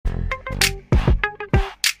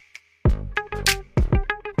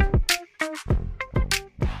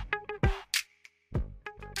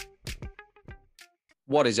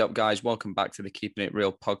What is up, guys? Welcome back to the Keeping It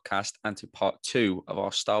Real podcast and to part two of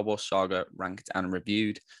our Star Wars saga ranked and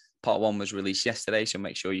reviewed. Part one was released yesterday, so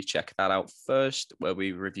make sure you check that out first, where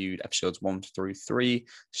we reviewed episodes 1 through 3,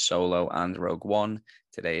 Solo and Rogue One.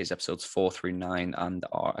 Today is episodes 4 through 9 and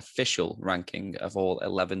our official ranking of all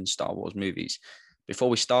 11 Star Wars movies. Before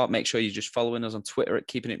we start, make sure you're just following us on Twitter at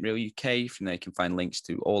Keeping It Real UK. From there, you can find links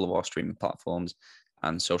to all of our streaming platforms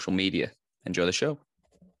and social media. Enjoy the show.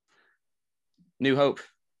 New Hope,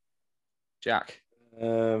 Jack.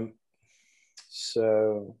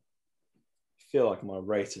 So I feel like my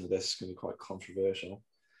rating of this is going to be quite controversial.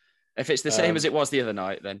 If it's the same as it was the other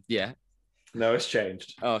night, then yeah. No, it's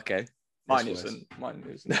changed. Oh, okay. Mine isn't.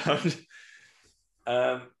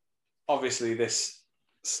 No. Obviously, this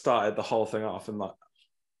started the whole thing off, and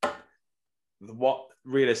what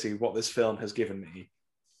this film has given me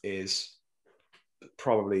is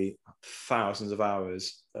probably thousands of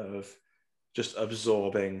hours of just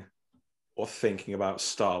absorbing or thinking about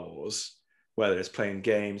Star Wars, whether it's playing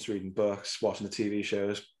games, reading books, watching the TV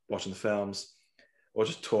shows, watching the films, or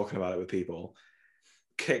just talking about it with people.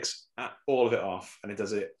 Kicks all of it off, and it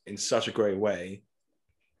does it in such a great way.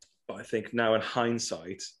 But I think now in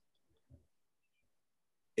hindsight,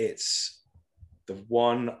 it's the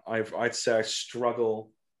one I'd say I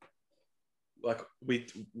struggle. Like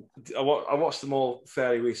I watched them all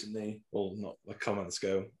fairly recently, well, not a couple months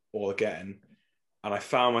ago, all again, and I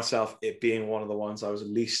found myself it being one of the ones I was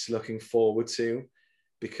least looking forward to,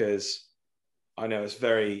 because I know it's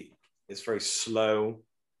very slow,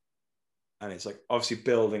 and it's like obviously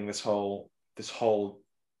building this whole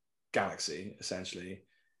galaxy essentially.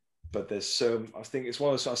 But I think it's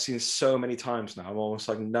one of those I've seen so many times now, I'm almost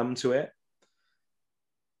like numb to it.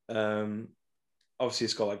 Obviously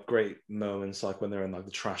it's got like great moments, like when they're in like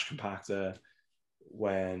the trash compactor,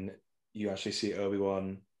 when you actually see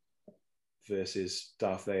Obi-Wan versus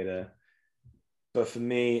Darth Vader. But for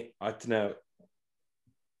me, I don't know,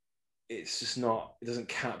 it's just not, it doesn't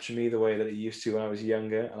capture me the way that it used to when I was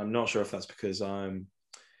younger. And I'm not sure if that's because in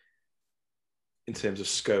terms of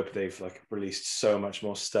scope, they've like released so much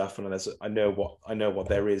more stuff, and I know what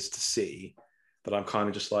there is to see, but I'm kind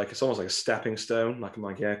of just like, it's almost like a stepping stone. Like I'm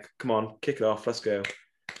like, yeah, come on, kick it off, let's go.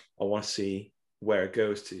 I want to see where it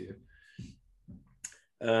goes to.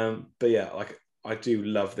 But yeah, like I do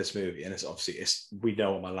love this movie, and we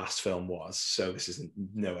know what my last film was, so this isn't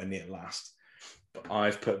nowhere near last. But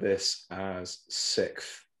I've put this as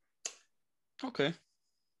 6th. Okay.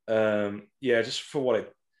 Yeah, just for what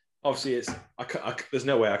it. Obviously, there's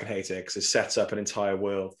no way I can hate it because it sets up an entire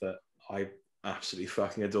world that I absolutely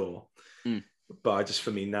fucking adore. But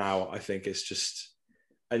for me now, I think it's just,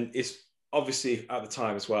 and it's obviously at the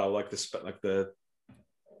time as well, like the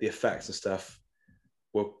effects and stuff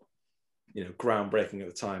were, groundbreaking at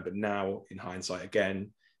the time. But now, in hindsight,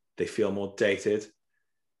 again, they feel more dated,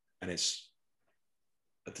 and it's,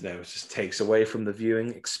 I don't know, it just takes away from the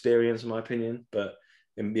viewing experience, in my opinion. But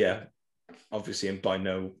yeah, obviously, and by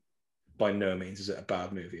no means is it a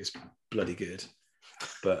bad movie. It's bloody good,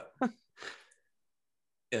 but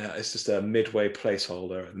yeah, it's just a midway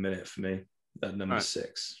placeholder at the minute for me at number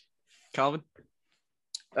 6. Calvin?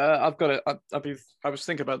 I've got it. I was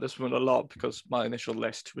thinking about this one a lot because my initial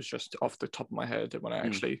list was just off the top of my head. And when I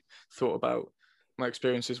actually thought about my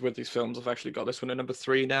experiences with these films, I've actually got this one at number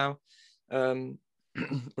 3 now,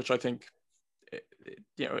 which I think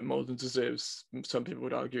it more than deserves. Some people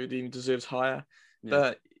would argue it even deserves higher. Yeah.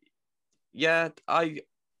 But yeah,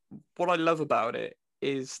 what I love about it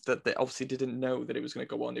is that they obviously didn't know that it was going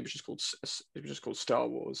to go on. It was just called Star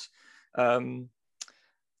Wars.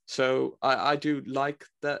 So I do like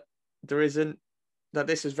that this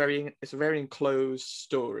is it's a very enclosed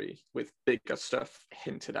story with bigger stuff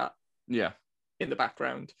hinted at. Yeah. In the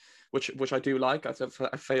background, which I do like. I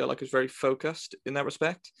feel like it's very focused in that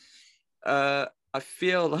respect. I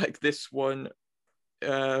feel like this one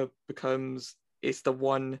it's the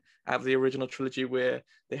one out of the original trilogy where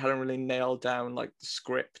they hadn't really nailed down like the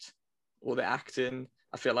script or the acting.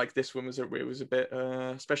 I feel like this one was a bit,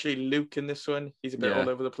 especially Luke in this one. He's a bit all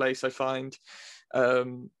over the place, I find.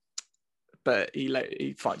 But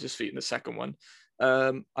he finds his feet in the second one.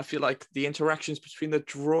 I feel like the interactions between the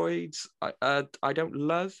droids, I don't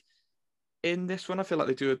love in this one. I feel like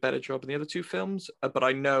they do a better job in the other two films. But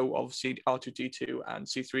I know, obviously, R2-D2 and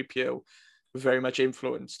C-3PO were very much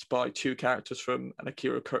influenced by two characters from an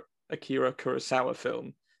Akira Kurosawa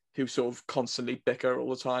film who sort of constantly bicker all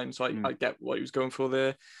the time. So I get what he was going for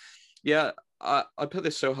there. Yeah, I put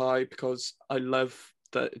this so high because I love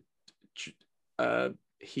that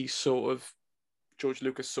George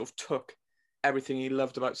Lucas sort of took everything he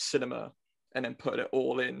loved about cinema and then put it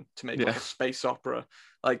all in to make like a space opera.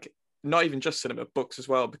 Like, not even just cinema, books as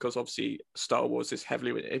well, because obviously Star Wars is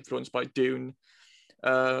heavily influenced by Dune.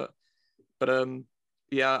 Yeah,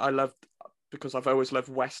 I love, because I've always loved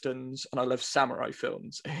Westerns and I love samurai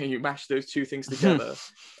films. You mash those two things together.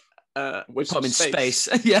 With some space.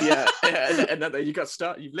 yeah, and then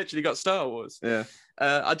you've literally got Star Wars. Yeah.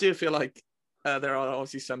 I do feel like there are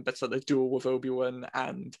obviously some bits like the duel with Obi-Wan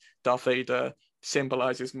and Darth Vader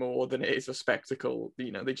symbolizes more than it is a spectacle.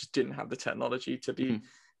 You know, they just didn't have the technology to be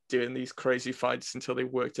doing these crazy fights until they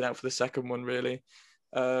worked it out for the second one, really.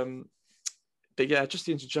 But yeah, just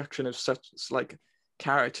the introduction of such like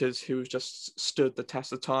characters who just stood the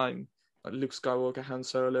test of time, like Luke Skywalker, Han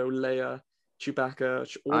Solo, Leia,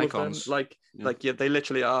 Chewbacca, all Icons. of them. They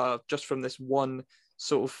literally are just from this one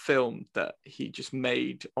sort of film that he just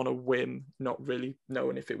made on a whim, not really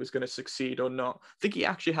knowing if it was going to succeed or not. I think he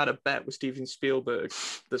actually had a bet with Steven Spielberg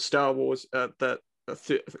that Star Wars,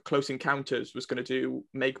 Close Encounters was going to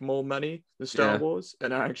make more money than Star Wars,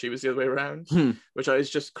 and actually it was the other way around, which is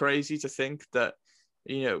just crazy to think that,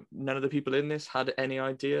 you know, none of the people in this had any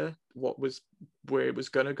idea where it was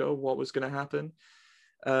going to go, what was going to happen.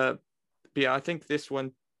 But yeah, I think this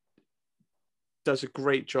one does a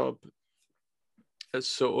great job as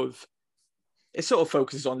it sort of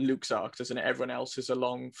focuses on Luke's arc, doesn't it? Everyone else is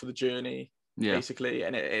along for the journey, basically,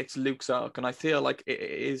 and it's Luke's arc, and I feel like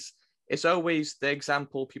it's always the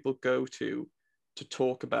example people go to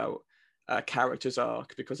talk about a character's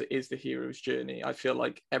arc, because it is the hero's journey. I feel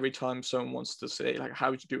like every time someone wants to say, like,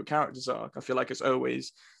 how would you do a character's arc? I feel like it's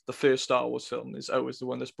always the first Star Wars film is always the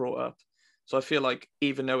one that's brought up. So I feel like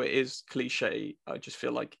even though it is cliche, I just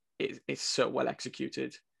feel like it's so well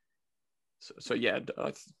executed. So yeah,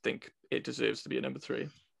 I think it deserves to be a number 3.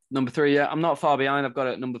 Number 3, yeah. I'm not far behind. I've got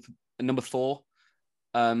it at number 4.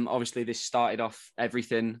 Obviously, this started off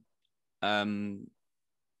everything. Every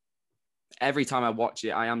time I watch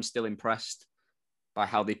it, I am still impressed by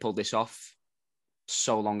how they pulled this off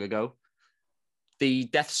so long ago. The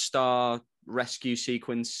Death Star rescue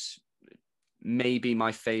sequence may be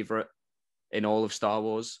my favorite in all of Star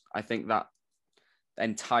Wars. I think that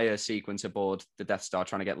entire sequence aboard the Death Star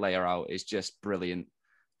trying to get Leia out is just brilliant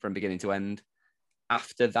from beginning to end.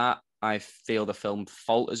 After that, I feel the film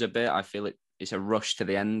falters a bit. I feel it's a rush to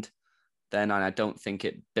the end then, and I don't think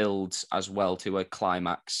it builds as well to a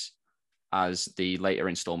climax as the later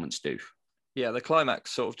installments do. Yeah, the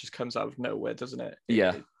climax sort of just comes out of nowhere, doesn't it?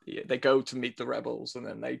 They go to meet the rebels, and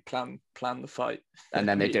then they plan the fight, and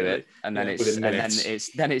then they do it, and then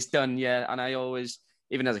it's done. Yeah, and I always,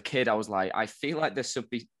 even as a kid, I was like, I feel like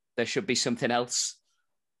there should be something else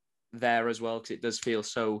there as well, because it does feel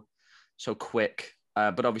so quick.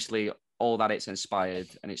 But obviously, all that it's inspired,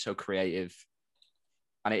 and it's so creative,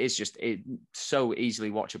 and it's so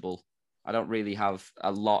easily watchable. I don't really have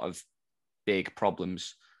a lot of big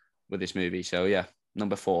problems with this movie. So yeah,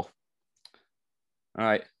 number 4. All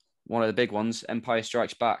right, one of the big ones, Empire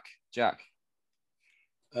Strikes Back. Jack?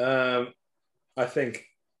 I think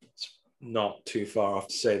it's not too far off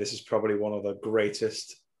to say this is probably one of the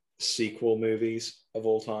greatest sequel movies of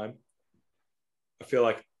all time. I feel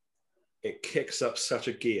like it kicks up such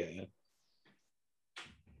a gear.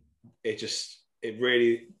 It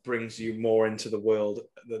really brings you more into the world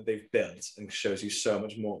that they've built and shows you so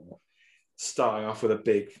much more. Starting off with a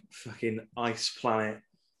big fucking ice planet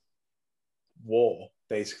war,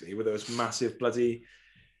 basically, with those massive bloody,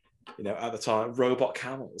 you know, at the time, robot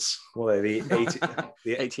camels. Well, they're the 80s.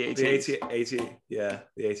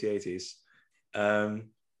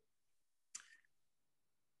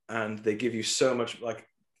 And they give you so much, like,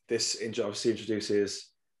 this obviously introduces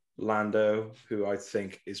Lando, who I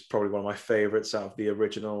think is probably one of my favorites out of the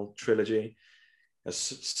original trilogy.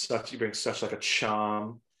 He brings such like a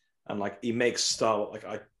charm, and like he makes Star Wars, like,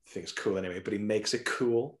 I think it's cool anyway, but he makes it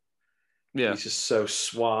cool. Yeah, he's just so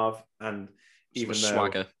suave, and even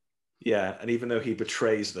swagger. Yeah, and even though he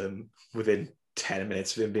betrays them within 10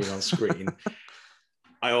 minutes of him being on screen,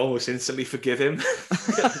 I almost instantly forgive him.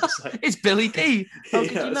 It's Billy D. How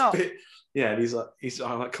could you not? Yeah, and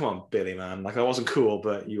I'm like, come on, Billy, man. Like, I wasn't cool,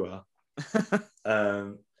 but you are.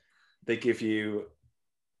 They give you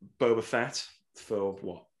Boba Fett for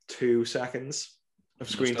what, 2 seconds of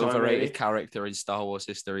screen time? Overrated character in Star Wars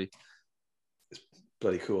history. It's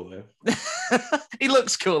bloody cool though. He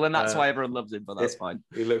looks cool, and that's why everyone loves him. But that's fine.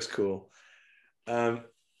 He looks cool. And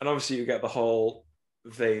obviously, you get the whole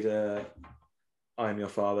Vader, "I'm your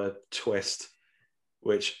father" twist,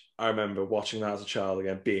 which I remember watching that as a child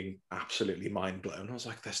again, being absolutely mind blown. I was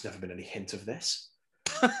like, "There's never been any hint of this."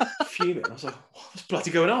 Fuming. I was like, "What's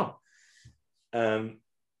bloody going on?" And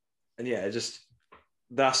yeah, it just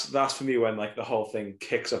that's for me when like the whole thing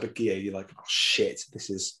kicks up a gear. You're like, oh shit, this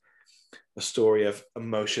is a story of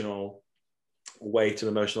emotional weight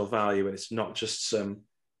and emotional value, and it's not just some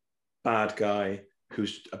bad guy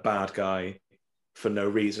who's a bad guy for no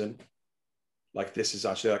reason. Like this is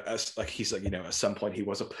actually like he's like, you know, at some point he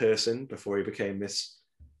was a person before he became this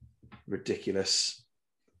ridiculous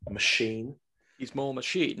machine. He's more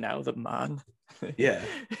machine now than man. Yeah,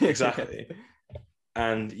 exactly.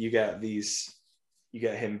 And you get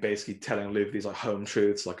him basically telling Luke these like home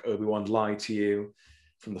truths, like Obi-Wan lied to you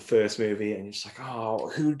from the first movie, and you're just like, oh,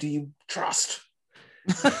 who do you trust?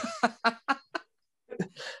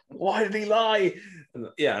 Why did he lie? And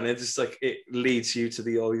and it's just like it leads you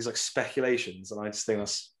to all these like speculations, and I just think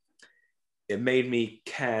it made me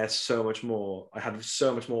care so much more. I had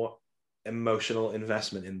so much more emotional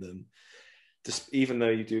investment in them. Just even though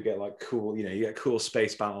you do get like cool, you know, you get cool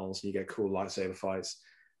space battles and you get cool lightsaber fights,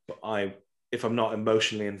 but if I'm not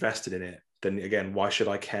emotionally invested in it, then again, why should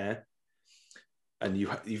I care? And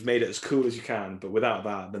you've made it as cool as you can, but without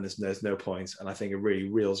that, then there's no point. And I think it really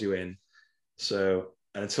reels you in. So,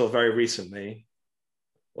 and until very recently,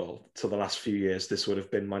 well, till the last few years, this would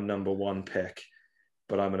have been my number one pick,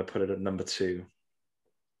 but I'm going to put it at number 2.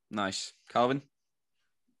 Nice. Calvin?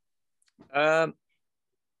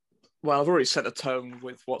 Well, I've already set a tone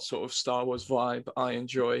with what sort of Star Wars vibe I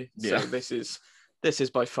enjoy. Yeah. So this is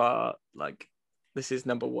by far, like, this is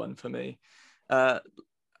number 1 for me. I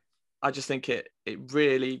just think it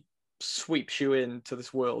really sweeps you into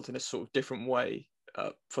this world in a sort of different way.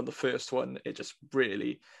 From the first one, it just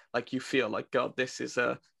really, like, you feel like, God, this is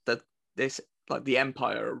like the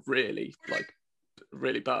Empire are really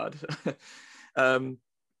bad.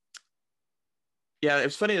 Yeah, it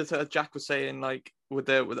was funny that Jack was saying, like,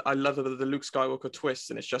 I love the Luke Skywalker twist,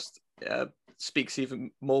 and it's just speaks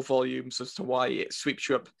even more volumes as to why it sweeps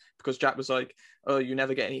you up, because Jack was like, oh, you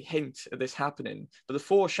never get any hint of this happening, but the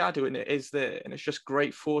foreshadowing it is there, and it's just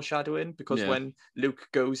great foreshadowing, because when Luke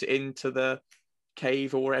goes into the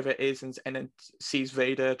cave or wherever it is and then sees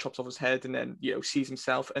Vader, chops off his head, and then, you know, sees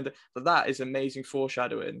himself, and that is amazing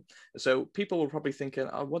foreshadowing. So people were probably thinking,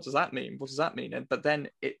 oh, what does that mean, but then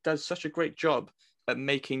it does such a great job at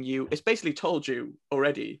making you, it's basically told you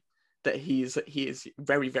already that he is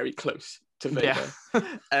very, very close to Vader.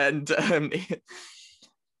 And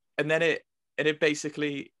then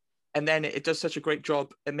it does such a great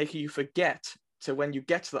job at making you forget, to when you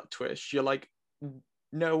get to that twist, you're like,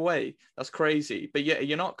 no way, that's crazy. But yeah,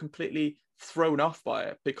 you're not completely thrown off by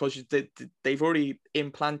it, because they've already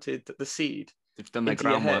implanted the seed. They've done their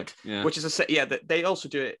groundwork, which is that they also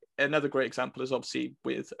do it. Another great example is obviously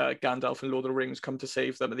with Gandalf and Lord of the Rings come to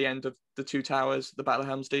save them at the end of the Two Towers, the Battle of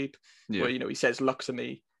Helm's Deep, where, you know, he says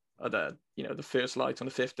Luxamy, the first light on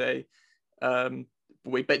the 5th day. But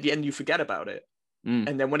at the end you forget about it.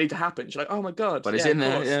 And then when it happens, you're like, oh my God, but it's in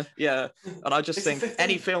there. Yeah. And I just think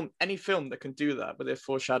any film that can do that with their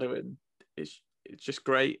foreshadowing it's just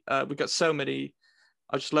great. We've got so many.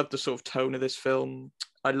 I just love the sort of tone of this film.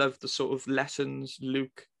 I love the sort of lessons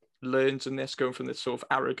Luke learns in this, going from this sort of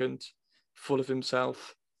arrogant, full of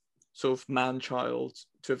himself, sort of man-child,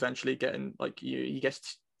 to eventually getting, like, he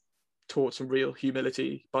gets taught some real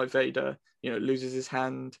humility by Vader, you know, loses his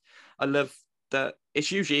hand. I love that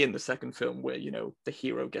it's usually in the second film where, you know, the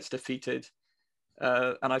hero gets defeated.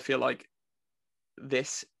 And I feel like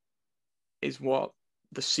this is what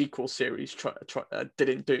the sequel series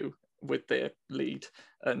didn't do with their lead,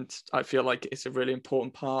 and I feel like it's a really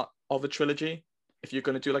important part of a trilogy. If you're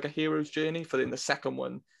going to do like a hero's journey, for in the second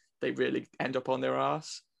one they really end up on their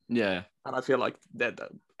ass. And I feel like that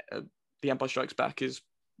The Empire Strikes Back is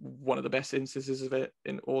one of the best instances of it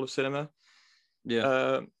in all of cinema.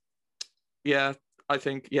 I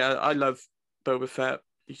think I love Boba Fett.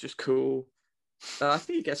 He's just cool. I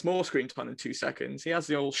think he gets more screen time in 2 seconds. He has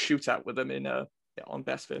the old shootout with them in on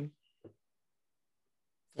Bespin.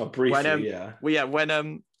 Oh, briefly,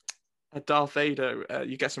 when Darth Vader,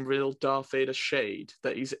 you get some real Darth Vader shade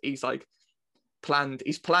that he's like planned.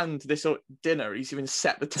 He's planned this dinner. He's even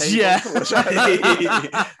set the table.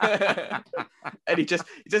 And he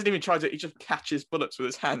doesn't even try to. He just catches bullets with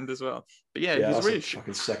his hand as well. But he was really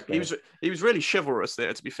he was really chivalrous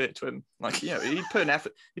there. To be fair to him, like, you know, he put an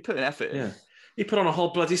effort. Yeah, he put on a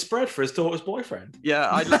whole bloody spread for his daughter's boyfriend. Yeah,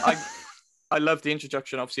 I love the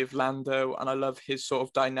introduction, obviously, of Lando, and I love his sort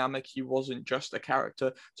of dynamic. He wasn't just a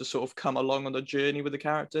character to sort of come along on the journey with the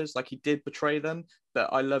characters. Like, he did betray them, but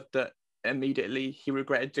I loved that immediately he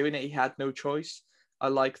regretted doing it. He had no choice. I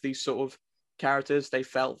like these sort of characters. They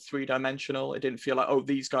felt 3-dimensional. It didn't feel like, oh,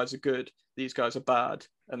 these guys are good, these guys are bad,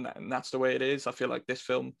 and that's the way it is. I feel like this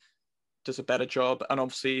film does a better job. And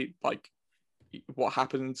obviously, like, what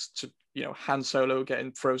happens to Han Solo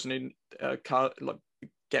getting frozen in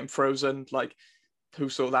getting frozen, like who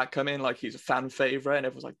saw that come in? Like he's a fan favorite, and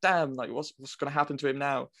everyone's like, damn, like what's going to happen to him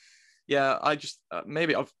now? Yeah, I just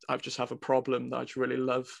maybe I've just have a problem that I just really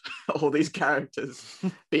love all these characters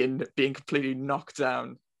being completely knocked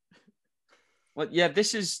down. Well, yeah,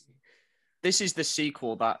 this is the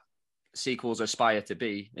sequel that sequels aspire to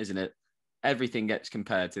be, isn't it? Everything gets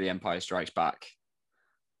compared to The Empire Strikes Back.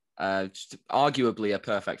 Arguably a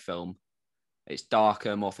perfect film. It's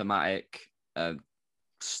darker, more thematic.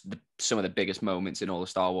 Some of the biggest moments in all of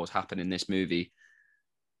Star Wars happen in this movie.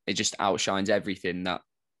 It just outshines everything that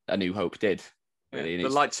A New Hope did. Really. The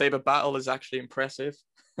lightsaber battle is actually impressive.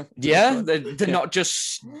 Yeah, they're not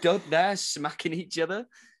just stood there smacking each other.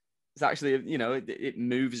 It's actually, it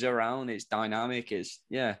moves around. It's dynamic.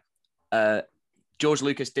 George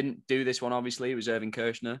Lucas didn't do this one, obviously. It was Irving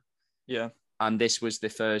Kershner. Yeah. And this was the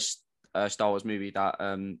first Star Wars movie that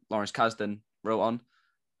Lawrence Kasdan wrote on.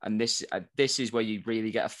 And this is where you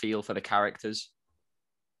really get a feel for the characters.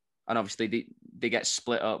 And obviously they get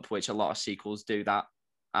split up, which a lot of sequels do that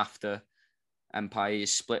after Empire. You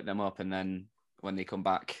split them up, and then when they come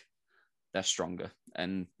back, they're stronger.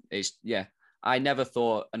 And I never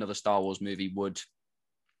thought another Star Wars movie would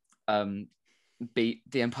beat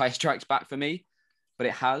The Empire Strikes Back for me, but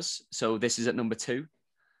it has. So this is at number 2.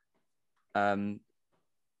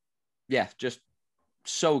 Just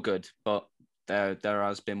so good. But there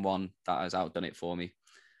has been one that has outdone it for me.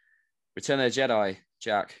 Return of the Jedi,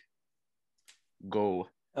 Jack. Go.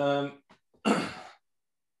 So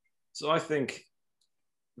I think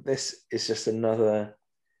this is just another.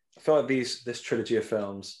 I feel like this trilogy of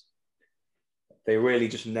films, they really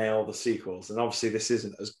just nail the sequels, and obviously this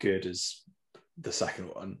isn't as good as the second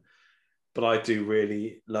one, but I do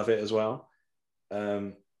really love it as well.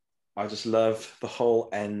 I just love the whole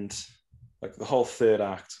end, like the whole third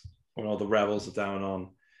act when all the rebels are down on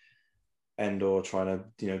Endor trying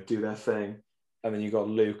to do their thing, and then you got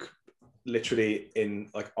Luke literally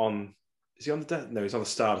is he on the Death? No, he's on the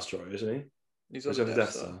Star Destroyer, isn't he? He's on the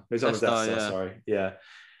Death Star. He's on the Death Star, sorry. Yeah.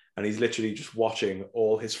 And he's literally just watching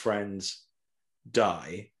all his friends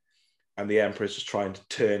die, and the Emperor's just trying to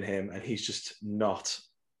turn him, and he's just not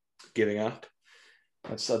giving up.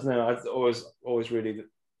 I don't know, I've always really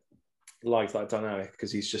liked that dynamic,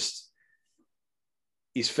 because he's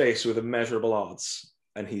faced with immeasurable odds,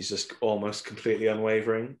 and he's just almost completely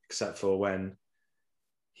unwavering, except for when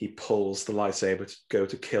he pulls the lightsaber to go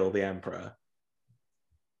to kill the Emperor.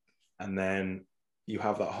 And then you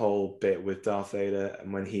have that whole bit with Darth Vader,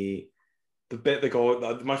 and when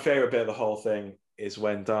my favorite bit of the whole thing is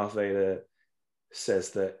when Darth Vader says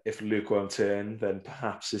that if Luke won't turn, then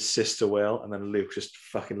perhaps his sister will, and then Luke just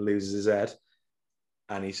fucking loses his head,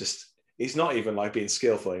 and he's not even like being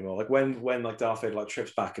skillful anymore. Like when like Darth Vader like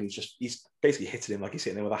trips back, and he's basically hitting him like he's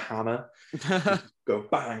hitting him with a hammer. Go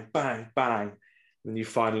bang, bang, bang. And you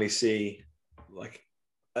finally see, like,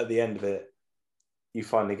 at the end of it, you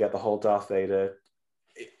finally get the whole Darth Vader.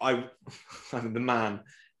 I mean, the man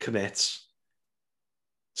commits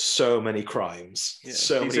so many crimes. Yeah.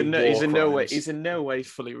 He's in no way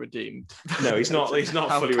fully redeemed. No, he's not. He's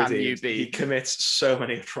not fully redeemed. He commits so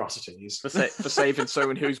many atrocities for saving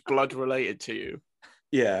someone who's blood related to you.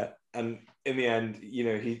 Yeah, and in the end,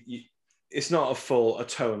 he it's not a full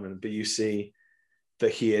atonement, but you see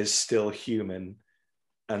that he is still human,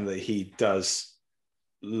 and that he does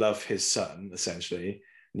love his son, essentially.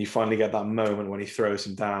 And you finally get that moment when he throws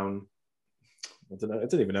him down. I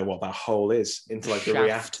don't even know what that hole is, into like the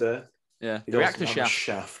reactor. Yeah, the reactor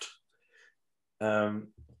shaft. And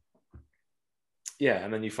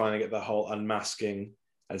then you finally get that whole unmasking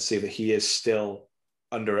and see that he is still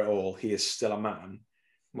under it all. He is still a man,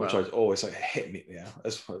 which I always like hit me. Yeah,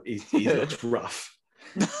 he looks rough.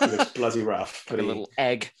 He looks bloody rough. Like a little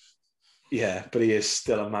egg. Yeah, but he is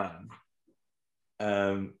still a man.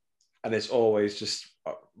 And it's always just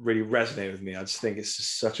really resonated with me. I just think it's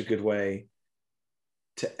just such a good way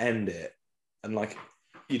to end it. And like,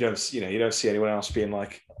 you don't see anyone else being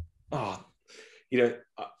like, oh,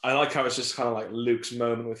 I like how it's just kind of like Luke's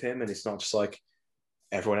moment with him, and it's not just like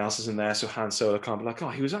everyone else is in there, so Han Solo can't be like, oh,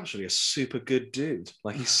 he was actually a super good dude.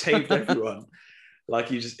 Like, he saved everyone.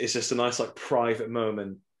 Like, it's just a nice like private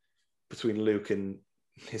moment between Luke and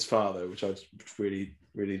his father, which I really,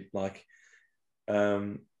 really like.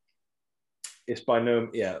 It's by no,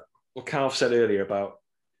 what Calv said earlier about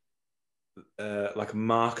like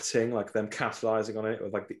marketing, like them capitalizing on it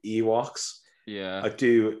with like the Ewoks. Yeah, I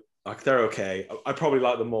do. Like, they're okay. I probably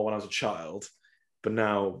liked them more when I was a child, but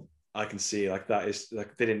now I can see like that is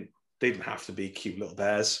like they didn't have to be cute little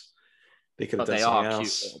bears. They could have But done they something are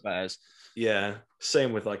else. cute little bears. Yeah.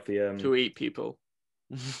 Same with like the To eat people.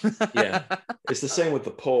 Yeah. It's the same with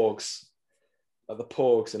the porgs. Like the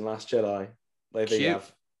porgs in Last Jedi. Like they Cute.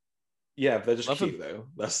 have. Yeah, they're just Love cute though.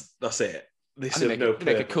 That's it. They And serve no they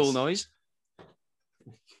make a cool purpose. noise.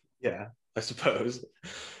 Yeah, I suppose.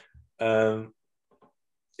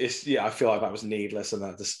 It's I feel like that was needless, and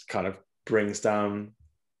that just kind of brings down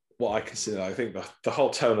what I consider. I think the whole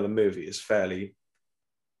tone of the movie is fairly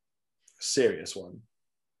serious one,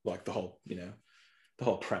 like the whole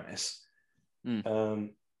premise.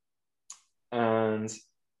 And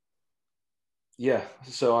yeah,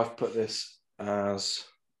 so I've put this as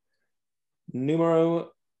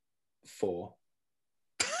numero 4.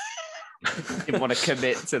 Didn't want to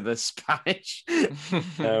commit to the Spanish.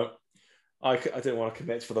 No, I didn't want to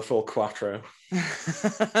commit for the full quattro.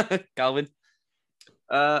 Calvin?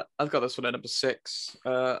 I've got this one at number 6.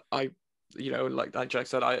 Like Jack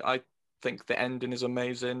said, I think the ending is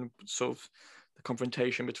amazing. Sort of the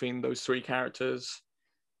confrontation between those 3 characters,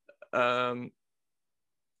 and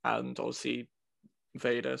obviously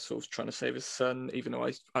Vader sort of trying to save his son, even though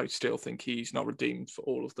I still think he's not redeemed for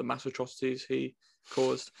all of the mass atrocities he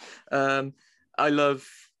caused. I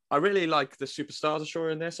really like the Superstar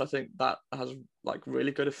Destroyer in this. I think that has like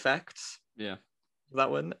really good effects. Yeah.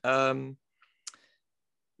 That one. I'll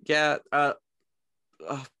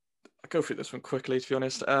go through this one quickly, to be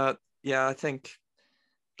honest. I think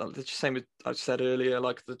the same as I said earlier,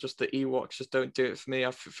 like the Ewoks just don't do it for me.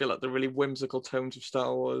 I feel like the really whimsical tones of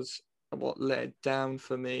Star Wars are what let it down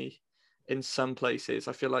for me in some places.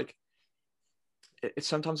 I feel like it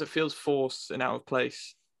sometimes it feels forced and out of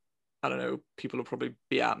place. I don't know, people will probably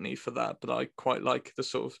be at me for that, but I quite like the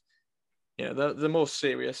sort of, the more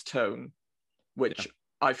serious tone, which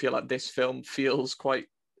I feel like this film feels quite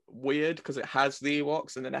weird because it has the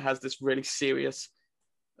Ewoks and then it has this really serious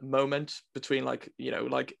moment between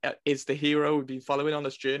is the hero we've been following on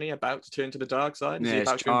this journey about to turn to the dark side? Is he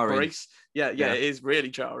about to embrace? Yeah, it is really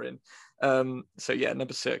jarring. Number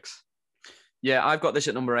 6. Yeah, I've got this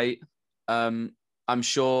at number 8. I'm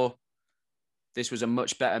sure this was a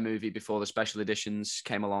much better movie before the special editions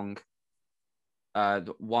came along.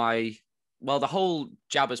 Why? Well, the whole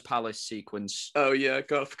Jabba's palace sequence. Oh yeah,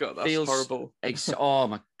 God, I forgot. That's horrible. Oh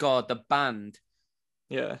my God, the band.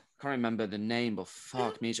 Yeah. I can't remember the name, but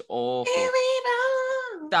fuck me, it's awful.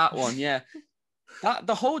 That one, yeah.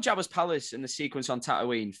 The whole Jabba's palace and the sequence on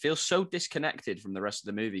Tatooine feels so disconnected from the rest of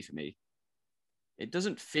the movie for me. It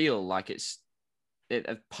doesn't feel like it's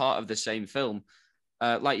a part of the same film.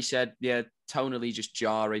 Like you said, yeah, tonally just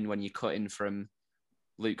jarring when you're cutting from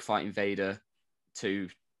Luke fighting Vader to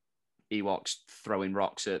Ewoks throwing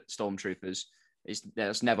rocks at stormtroopers.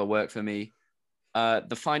 That's never worked for me.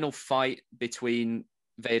 The final fight between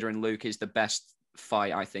Vader and Luke is the best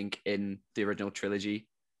fight, I think, in the original trilogy.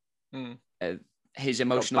 His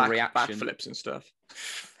emotional reaction, backflips and stuff.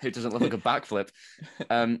 Who doesn't love a good backflip?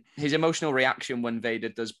 His emotional reaction when Vader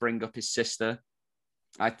does bring up his sister,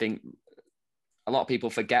 I think a lot of people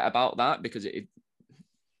forget about that because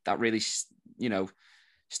that really,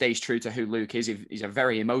 stays true to who Luke is. He's a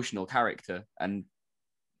very emotional character, and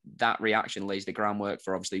that reaction lays the groundwork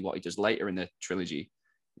for obviously what he does later in the trilogy.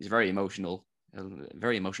 He's a very emotional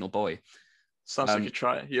boy. Sounds like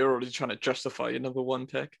you're already trying to justify your number 1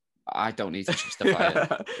 pick. I don't need to justify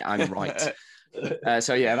it. I'm right. That's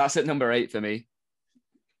at number 8 for me.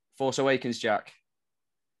 Force Awakens, Jack.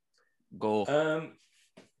 Go.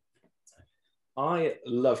 I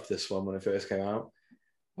loved this one when it first came out.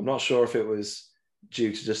 I'm not sure if it was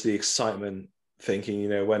due to just the excitement, thinking,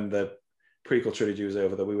 when the prequel trilogy was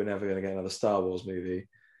over, that we were never going to get another Star Wars movie.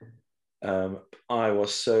 I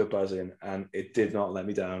was so buzzing, and it did not let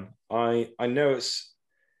me down. I know it's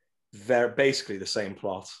basically the same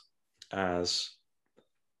plot as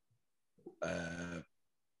A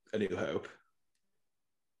New Hope.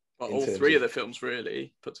 Well, all 3 of the films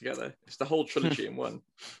really put together. It's the whole trilogy in one.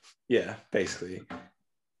 Yeah, basically.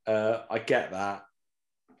 I get that,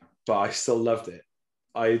 but I still loved it.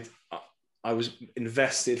 I was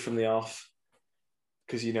invested from the off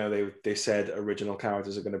because they said original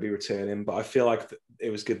characters are going to be returning, but I feel like it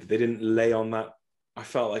was good that they didn't lay on that. I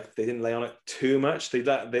felt like they didn't lay on it too much. They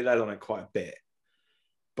laid on it quite a bit,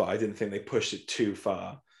 but I didn't think they pushed it too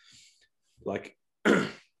far. Like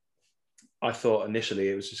I thought initially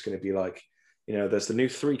it was just going to be like, there's the new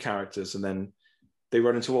 3 characters, and then they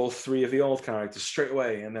run into all 3 of the old characters straight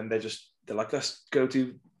away, and then they're like, let's go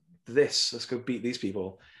do this, let's go beat these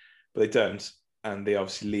people, but they don't, and they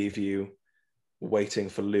obviously leave you waiting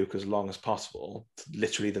for Luke as long as possible,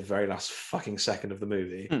 literally the very last fucking second of the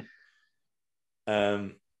movie.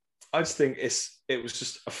 I just think it's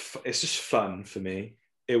just fun for me.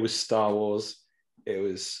 It was Star Wars. It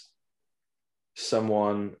was just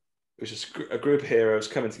a group of heroes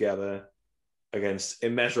coming together against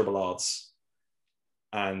immeasurable odds,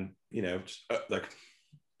 and just, like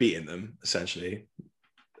beating them essentially.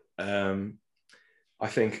 I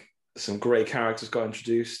think some great characters got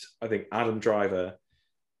introduced. I think Adam Driver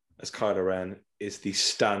as Kylo Ren is the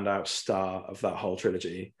standout star of that whole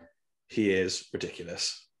trilogy. He is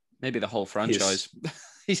ridiculous. Maybe the whole franchise.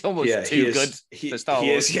 He's almost too good for Star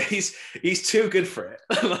Wars. He's too good for it.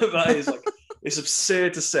 That is like, it's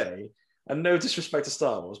absurd to say, and no disrespect to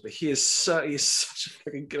Star Wars, but he is such a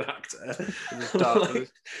fucking good actor.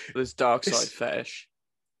 With his dark side fetish.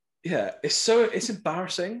 Yeah, it's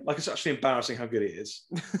embarrassing. Like, it's actually embarrassing how good he is.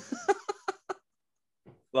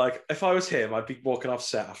 Like, if I was him, I'd be walking off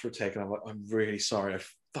set after a take, and I'm like, I'm really sorry, I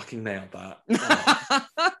fucking nailed that.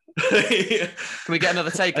 Can we get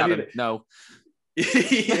another take, Adam? No.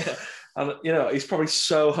 Yeah. And he's probably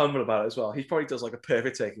so humble about it as well. He probably does like a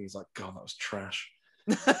perfect take, and he's like, God, that was trash.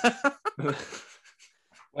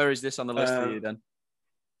 Where is this on the list for you then?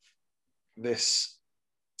 This,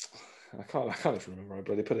 I can't even remember right,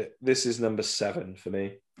 but they put it. This is number 7 for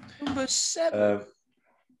me. Number 7.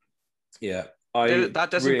 Yeah. That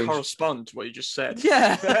doesn't correspond to what you just said.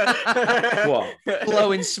 Yeah. What?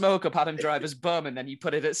 Blowing smoke up Adam Driver's bum, and then you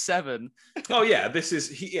put it at 7. Oh yeah, this is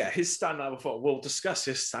his standout performance. We'll discuss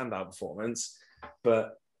his standout performance,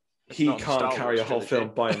 but he can't carry a whole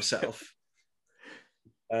film by himself.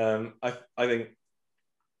 I think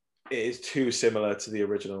it is too similar to the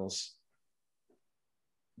originals.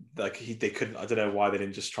 Like they couldn't. I don't know why they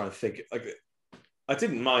didn't just try and think. Like, I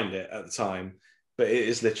didn't mind it at the time, but it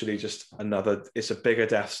is literally just another. It's a bigger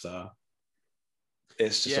Death Star.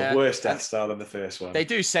 It's just a worse Death Star than the first one. They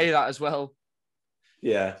do say that as well.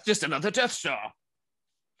 Yeah, just another Death Star.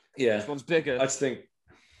 Yeah, this one's bigger. I just think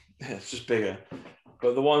it's just bigger.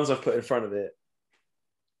 But the ones I've put in front of it,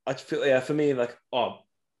 I feel for me, like,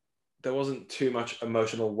 there wasn't too much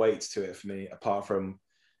emotional weight to it for me, apart from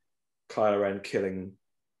Kylo Ren killing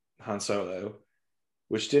Han Solo,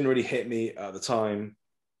 which didn't really hit me at the time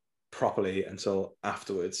properly until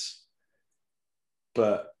afterwards.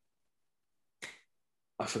 But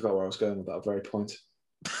I forgot where I was going with that very point.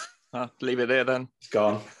 Leave it there then. It's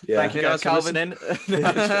gone. Yeah. Thank you guys, Calvin.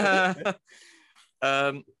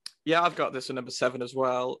 Yeah, I've got this at number 7 as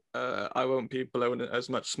well. I won't be blowing as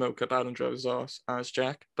much smoke up Adam Driver's arse as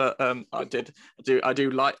Jack, but I did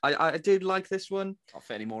like this one. Not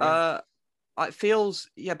fairly more. It feels,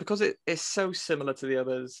 because it's so similar to the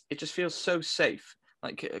others. It just feels so safe.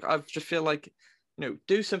 Like, I just feel like,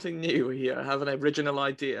 do something new here. Have an original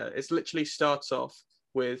idea. It literally starts off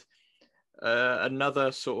with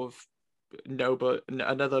another sort of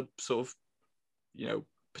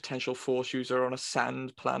potential force user on a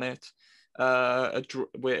sand planet,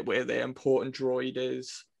 where their important droid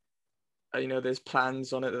is. There's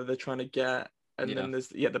plans on it that they're trying to get, and then there's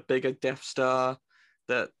the bigger Death Star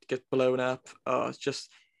that gets blown up. It's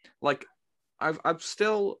just like I'm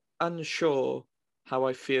still unsure how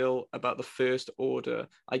I feel about the First Order.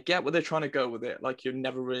 I get where they're trying to go with it. Like,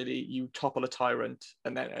 you topple a tyrant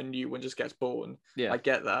and then a new one just gets born. Yeah, I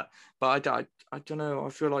get that, but I don't know. I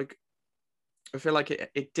feel like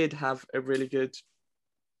it did have a really good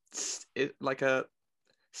a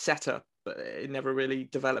setup, but it never really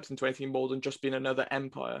developed into anything more than just being another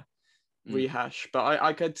Empire rehash. But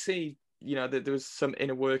I could see, that there was some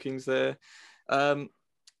inner workings there.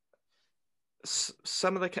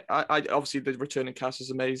 Some of the obviously the returning cast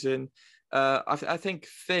is amazing. I think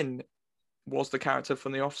Finn was the character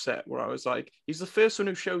from the offset where I was like, he's the first one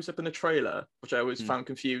who shows up in the trailer, which I always found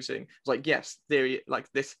confusing. I was like, yes,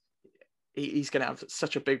 this. He's going to have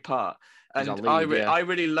such a big part, and I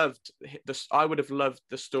really loved this. I would have loved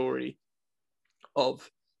the story of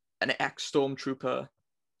an ex-stormtrooper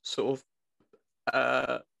sort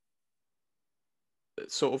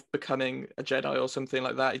of becoming a Jedi or something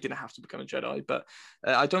like that. He didn't have to become a Jedi, but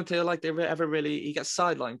I don't feel like they ever really. He gets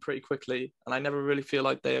sidelined pretty quickly, and I never really feel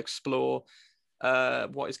like they explore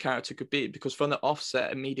what his character could be, because from the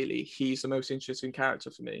offset immediately he's the most interesting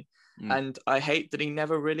character for me, and I hate that he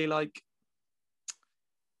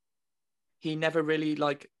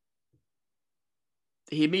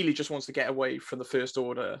immediately just wants to get away from the First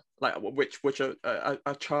Order, like which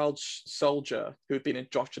a child soldier who had been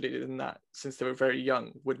indoctrinated in that since they were very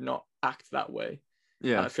young would not act that way.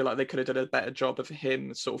 Yeah, and I feel like they could have done a better job of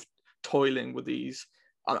him sort of toiling with these.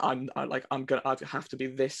 I have to be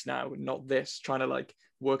this now, not this. Trying to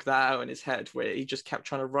work that out in his head, where he just kept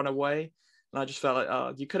trying to run away, and I just felt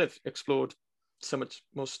like you could have explored so much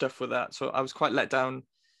more stuff with that. So I was quite let down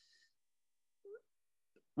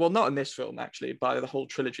well, not in this film actually, by the whole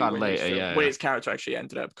trilogy. Where his character actually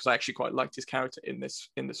ended up, because I actually quite liked his character in this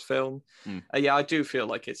film. Yeah, I do feel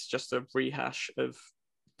like it's just a rehash of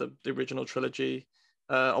the original trilogy.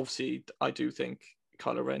 Obviously, I do think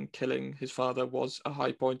Kylo Ren killing his father was a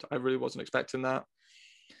high point. I really wasn't expecting that.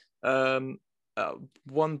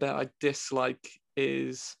 One bit I dislike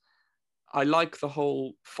is I like the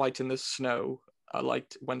whole fight in the snow. I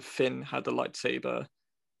liked when Finn had the lightsaber,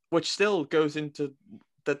 which still goes into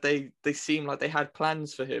that they seem like they had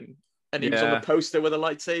plans for him. And he was on the poster with a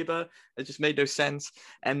lightsaber. It just made no sense.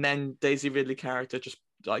 And then Daisy Ridley character just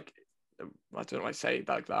like, I don't know why I say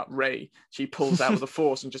like that, Rey, she pulls out with the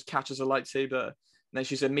Force and just catches a lightsaber. And then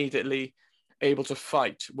she's immediately able to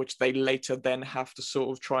fight, which they later then have to sort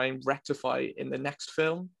of try and rectify in the next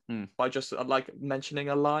film by just like mentioning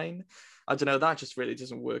a line. I don't know, that just really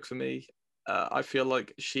doesn't work for me. I feel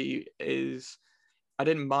like I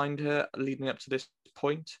didn't mind her leading up to this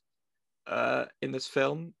point in this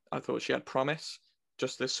film. I thought she had promise,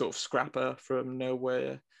 just this sort of scrapper from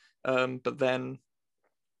nowhere. But then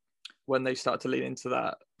when they started to lean into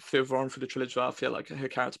that further on through the trilogy, I feel like her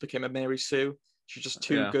character became a Mary Sue. She's just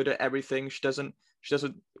too good at everything. She doesn't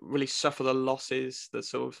really suffer the losses that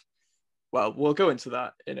sort of, well, we'll go into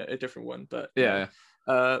that in a different one. But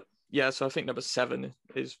so I think number 7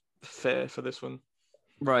 is fair for this one.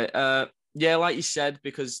 Right. Yeah, like you said,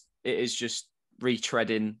 because it is just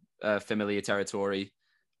retreading familiar territory.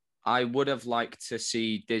 I would have liked to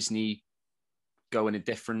see Disney go in a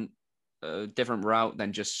different route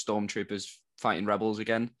than just stormtroopers fighting rebels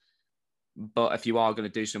again. But if you are going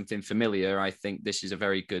to do something familiar, I think this is a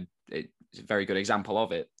very good example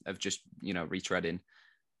of it, of just, retreading.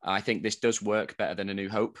 I think this does work better than A New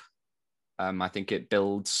Hope. I think it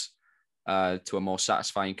builds to a more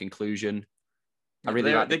satisfying conclusion.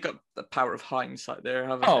 They got the power of hindsight there,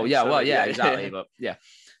 haven't they? Oh yeah, well, yeah, exactly. But yeah,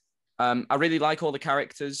 I really like all the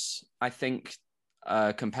characters. I think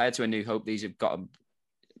compared to A New Hope, these have got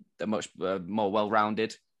a much more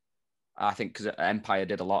well-rounded. I think because Empire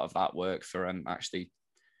did a lot of that work for actually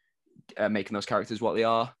making those characters what they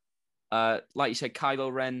are. Like you said,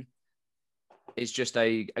 Kylo Ren is just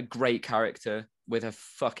a great character with a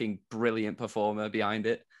fucking brilliant performer behind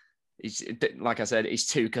it. He's, like I said, he's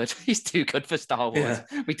too good. He's too good for Star Wars.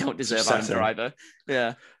 Yeah. We don't deserve Adam Driver.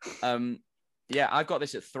 Yeah. I've got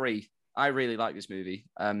this at 3. I really like this movie.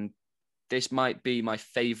 This might be my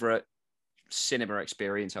favorite cinema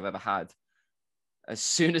experience I've ever had. As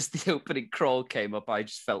soon as the opening crawl came up, I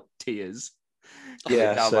just felt tears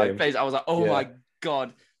down my face. I was like, oh my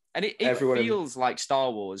God. And it feels like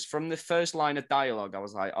Star Wars. From the first line of dialogue, I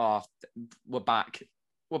was like, oh, we're back.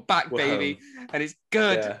 We're back, baby. Home. And it's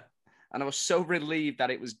good. Yeah. And I was so relieved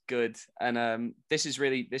that it was good. And this is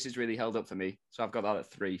really held up for me. So I've got that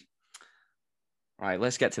at 3. All right,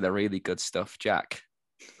 let's get to the really good stuff, Jack.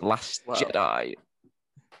 Last Jedi.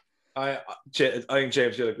 I think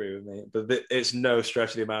James, you'll agree with me, but it's no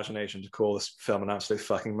stretch of the imagination to call this film an absolute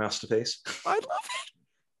fucking masterpiece. I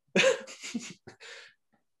love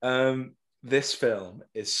it. This film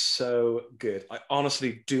is so good. I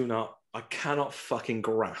honestly cannot fucking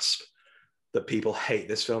grasp that people hate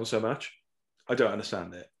this film so much. I don't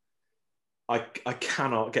understand it. I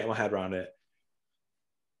cannot get my head around it.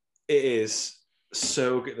 It is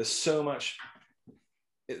so good. There's so much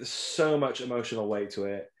emotional weight to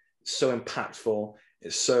it. It's so impactful.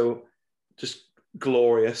 It's so just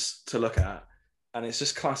glorious to look at. And it's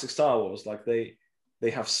just classic Star Wars. Like they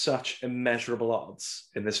have such immeasurable odds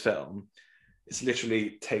in this film. It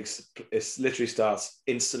literally starts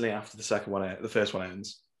instantly after the first one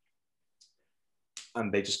ends.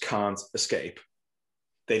 And they just can't escape.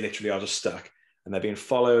 They literally are just stuck. And they're being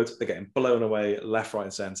followed. They're getting blown away left, right,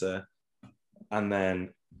 and center. And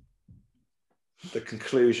then the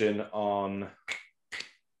conclusion on,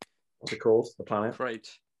 what's it called? The planet?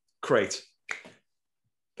 Crate.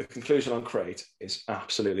 The conclusion on Crate is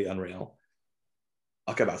absolutely unreal.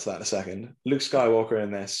 I'll get back to that in a second. Luke Skywalker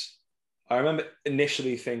in this. I remember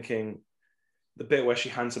initially thinking the bit where she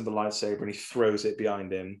hands him the lightsaber and he throws it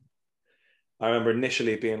behind him. I remember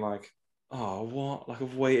initially being like, oh, what? Like,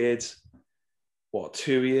 I've waited,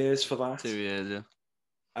 2 years for that? 2 years, yeah.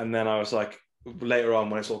 And then I was like, later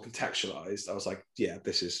on when it's all contextualized, I was like, yeah,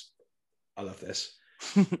 I love this.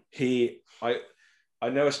 I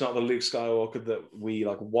know it's not the Luke Skywalker that we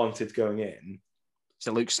wanted going in. It's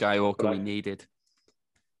the Luke Skywalker we needed.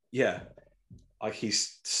 Yeah. Like,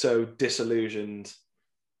 he's so disillusioned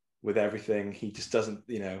with everything. He just doesn't,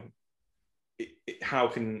 how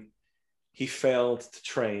can he failed to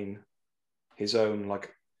train his own,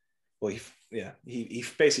 he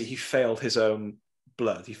basically failed his own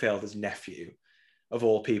blood. He failed his nephew. of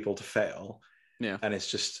all people to fail. Yeah. And it's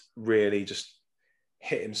just really just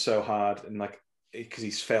hit him so hard, and like, because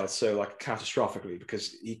he's failed so like catastrophically,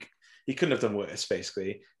 because he couldn't have done worse,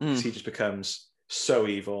 basically, because he just becomes so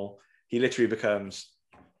evil. He literally becomes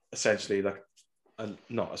essentially like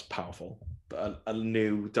not as powerful, but a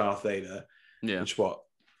new Darth Vader. Yeah. Which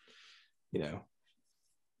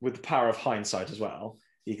with the power of hindsight as well,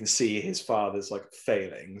 you can see his father's like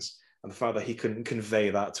failings, and the fact that he couldn't convey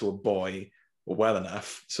that to a boy well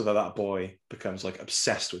enough so that that boy becomes like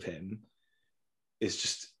obsessed with him is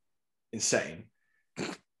just insane.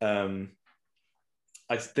 I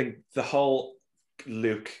think the whole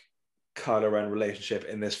Luke Kylo Ren relationship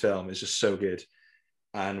in this film is just so good,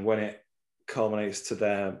 and when it culminates to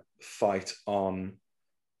their fight on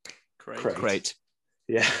Crate.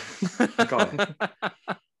 Yeah, I got it.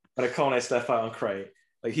 When it culminates to their fight on Crate,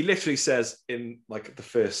 like he literally says in like the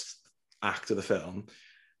first act of the film,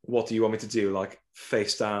 "What do you want me to do? Like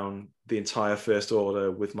face down the entire First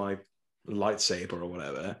Order with my lightsaber or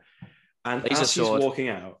whatever?" And laser as sword. He's walking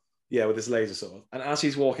out, with his laser sword, and as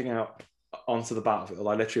he's walking out onto the battlefield,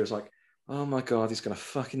 I literally was like, "Oh my god, he's gonna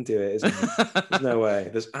fucking do it, isn't he?" There's no way.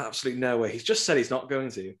 There's absolutely no way. He's just said he's not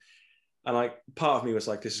going to. And like part of me was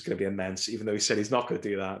like, this is going to be immense, even though he said he's not going to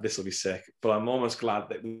do that. This will be sick. But I'm almost glad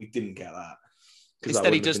that we didn't get that.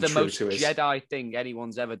 Instead, he does the most Jedi thing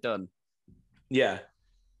anyone's ever done. Yeah.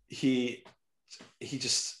 He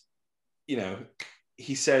just, he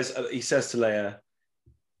says to Leia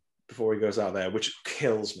before he goes out there, which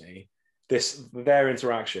kills me. Their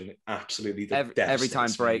interaction absolutely every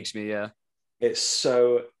time breaks me. Yeah. It's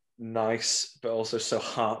so nice, but also so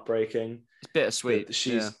heartbreaking. It's bittersweet. That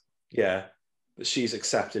she's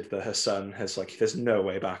accepted that her son has like, there's no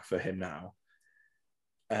way back for him now.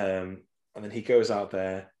 And then he goes out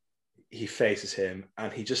there, he faces him,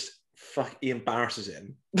 and he embarrasses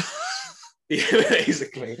him.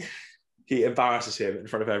 Basically, he embarrasses him in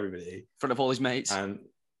front of everybody, in front of all his mates, and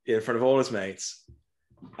in front of all his mates.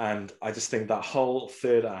 And I just think that whole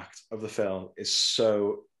third act of the film is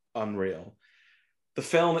so unreal. The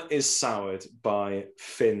film is soured by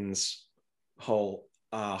Finn's whole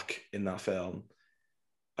arc in that film.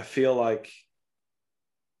 I feel like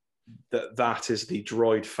that is the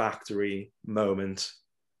droid factory moment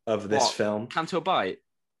of this film. Canto Bight?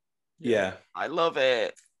 Yeah. I love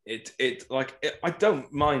it. I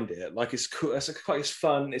don't mind it. Like, it's cool. It's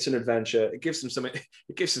fun. It's an adventure. It gives them something.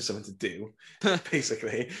 It gives them something to do,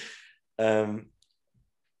 basically. But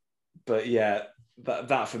yeah,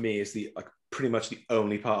 that for me is pretty much the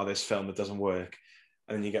only part of this film that doesn't work.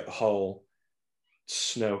 And then you get the whole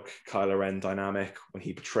Snoke Kylo Ren dynamic when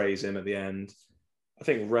he betrays him at the end. I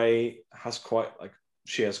think Rey has quite a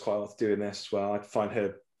lot to do in this as well. I find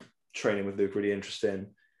her training with Luke really interesting,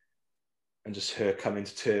 and just her coming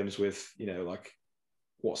to terms with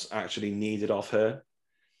what's actually needed of her.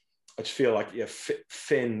 I just feel like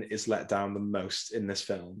Finn is let down the most in this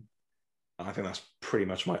film, and I think that's pretty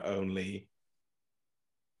much my only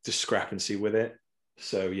discrepancy with it.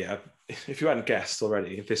 So yeah, if you hadn't guessed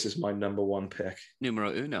already, this is my number one pick.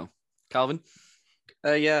 Numero uno. Calvin?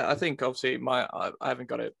 Yeah, I think obviously I haven't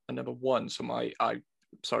got it a number one, so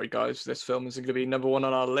sorry guys, this film isn't going to be number one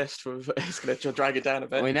on our list. It's going to drag it down a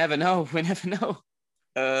bit. We never know.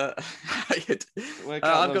 Work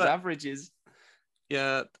out those averages.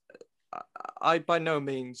 Yeah, I by no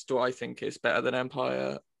means do I think it's better than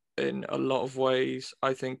Empire in a lot of ways.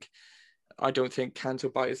 I don't think Canto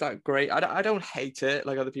Bight is that great. I don't hate it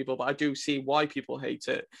like other people, but I do see why people hate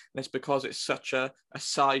it. And it's because it's such a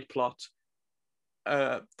side plot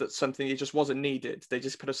that's something it just wasn't needed. They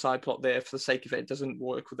just put a side plot there for the sake of it. It doesn't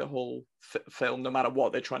work with the whole film, no matter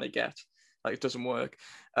what they're trying to get. Like, it doesn't work.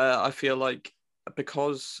 I feel like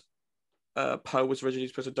because Poe was originally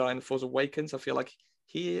supposed to die in The Force Awakens, I feel like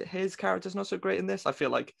his character's not so great in this. I feel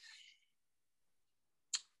like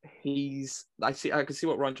I can see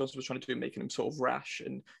what Rian Johnson was trying to do, making him sort of rash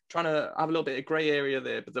and trying to have a little bit of grey area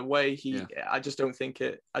there, but the way I just don't think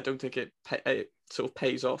it sort of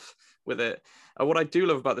pays off with it. What I do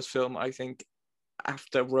love about this film, I think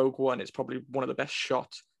after Rogue One, it's probably one of the best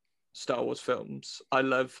shot Star Wars films. I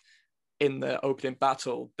love in the opening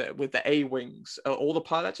battle with the A-Wings, all the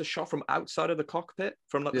pilots are shot from outside of the cockpit,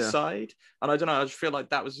 from the side, and I don't know, I just feel like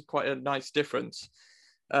that was quite a nice difference.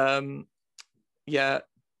 So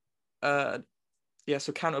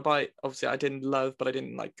Canto Bight, obviously I didn't love, but I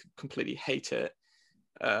didn't completely hate it.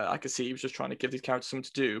 I could see he was just trying to give these characters something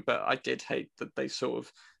to do, but I did hate that they sort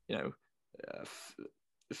of,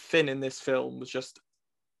 Finn in this film was just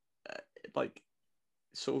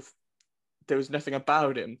sort of, there was nothing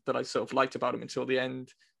about him that I sort of liked about him until the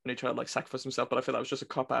end. when he tried to like sacrifice himself, but I feel that was just a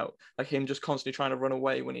cop out. Like him just constantly trying to run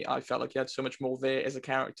away when I felt like he had so much more there as a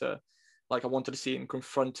character. Like I wanted to see him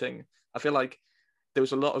confronting. I feel like there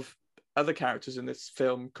was a lot of other characters in this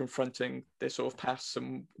film confronting their sort of past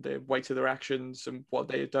and the weight of their actions and what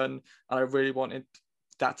they had done. And I really wanted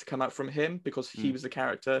that to come out from him because he was the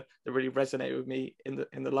character that really resonated with me in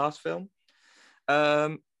the last film.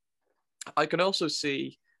 I can also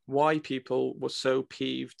see why people were so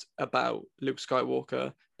peeved about Luke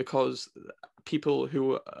Skywalker, because people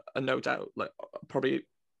who are no doubt like probably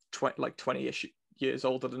 20-ish years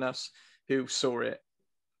older than us who saw it,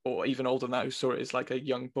 or even older than that, who saw it as like a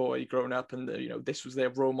young boy growing up and this was their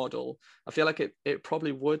role model. I feel like it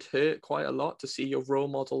probably would hurt quite a lot to see your role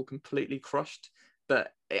model completely crushed.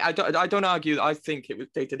 But I don't argue. I think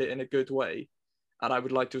they did it in a good way, and I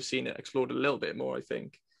would like to have seen it explored a little bit more, I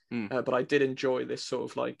think. But I did enjoy this sort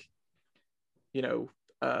of like, the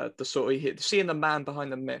sort of seeing the man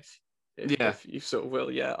behind the myth, if you sort of will.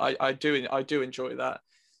 Yeah, I do enjoy that.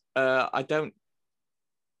 I don't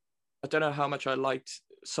know how much I liked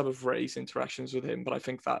some of Rey's interactions with him, but I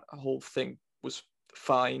think that whole thing was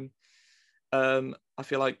fine. I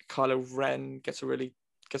feel like Kylo Ren gets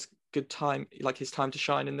good time, like his time to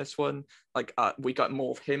shine in this one. Like we got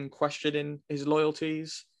more of him questioning his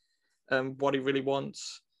loyalties, what he really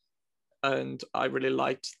wants, and I really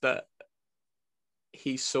liked that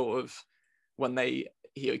he sort of, when he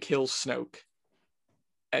kills Snoke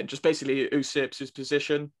and just basically usurps his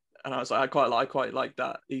position, and I was like, I quite like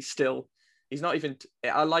that. He's not even.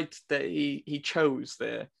 I liked that he chose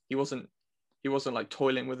there. He wasn't like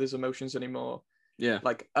toiling with his emotions anymore. Yeah.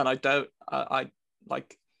 Like, and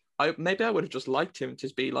maybe I would have just liked him to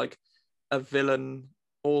be like a villain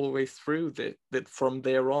all the way through that from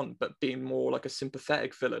there on, but being more like a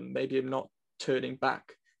sympathetic villain. Maybe him not turning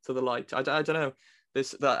back to the light. I don't know.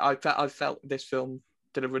 I felt this film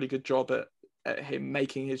did a really good job at him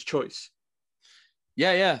making his choice.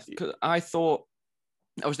 Yeah. Because I thought,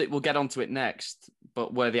 we'll get onto it next,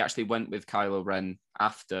 but where they actually went with Kylo Ren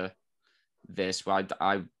after this, I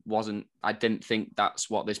didn't think that's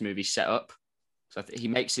what this movie set up. So he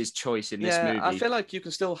makes his choice in this movie. I feel like you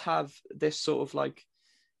can still have this sort of like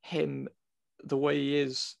him the way he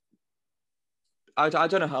is. I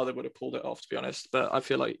don't know how they would have pulled it off, to be honest, but I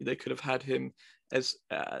feel like they could have had him as,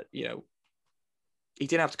 he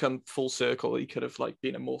didn't have to come full circle. He could have like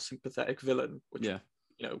been a more sympathetic villain, which,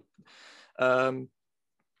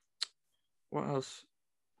 what else?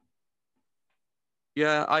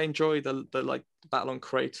 Yeah, I enjoy the like battle on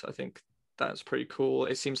Crate. I think that's pretty cool.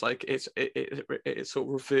 It seems like it's sort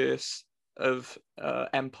of reverse of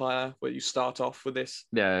Empire, where you start off with this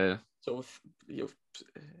sort of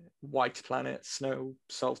white planet, snow,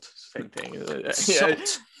 salt, same thing.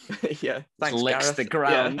 Salt. Yeah, thanks, licks Gareth. the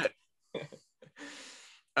ground.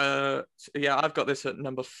 Yeah, I've got this at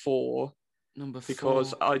number 4.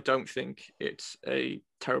 Because I don't think it's a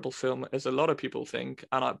terrible film as a lot of people think,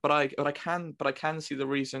 but I can see the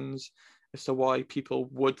reasons as to why people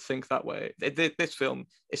would think that way. This film,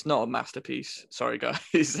 it's not a masterpiece. Sorry,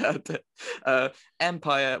 guys.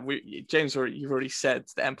 Empire. James, you've already said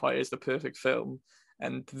the Empire is the perfect film,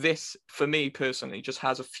 and this, for me personally, just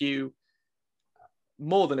has just a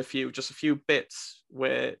few bits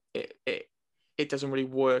where it doesn't really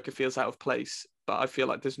work. It feels out of place. But I feel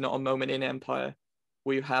like there's not a moment in Empire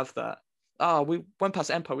where you have that. We went past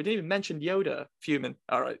Empire. We didn't even mention Yoda fuming.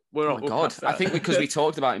 All right, we're past that. I think because we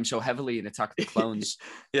talked about him so heavily in Attack of the Clones.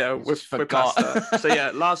 Yeah, we're past that. So yeah,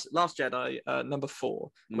 Last Jedi, number 4.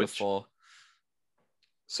 Number 4.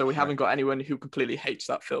 So we haven't got anyone who completely hates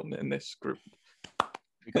that film in this group.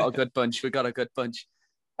 We got a good bunch.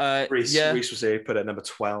 Reese was here, put it at number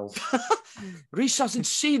 12. Reese hasn't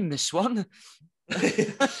seen this one.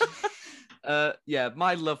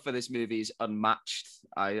 My love for this movie is unmatched.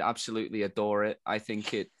 I absolutely adore it. I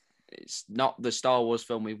think it's not the Star Wars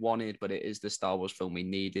film we wanted, but it is the Star Wars film we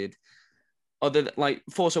needed. Other than, like,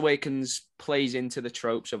 Force Awakens plays into the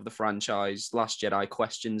tropes of the franchise. Last Jedi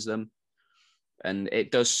questions them, and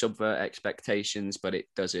it does subvert expectations, but it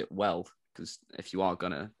does it well, because if you are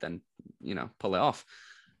gonna, then pull it off.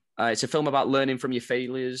 It's a film about learning from your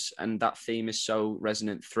failures, and that theme is so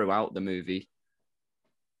resonant throughout the movie.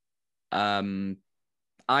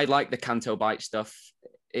 I like the Canto Bight stuff.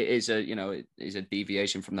 It is a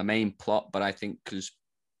deviation from the main plot, but I think because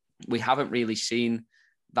we haven't really seen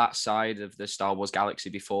that side of the Star Wars galaxy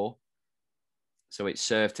before, so it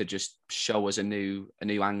served to just show us a new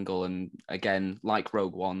angle, and again, like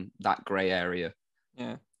Rogue One, that grey area.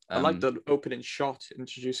 Yeah, I like the opening shot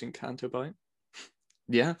introducing Canto Bight.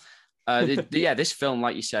 Yeah, this film,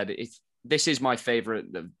 like you said, this is my favorite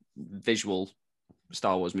visual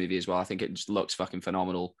Star Wars movie as well. I think it just looks fucking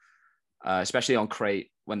phenomenal, especially on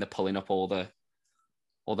Crate when they're pulling up all the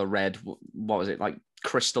red. What was it, like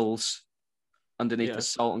crystals underneath the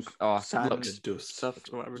salt and sand, it looks dust stuff,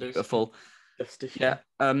 whatever it is. Beautiful. Dusty. Yeah.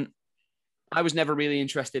 I was never really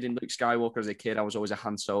interested in Luke Skywalker as a kid. I was always a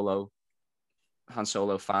Han Solo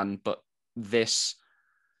fan, but this,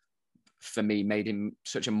 for me, made him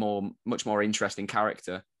such a much more interesting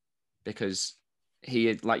character, because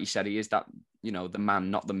he, like you said, he is that, the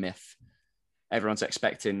man, not the myth. Everyone's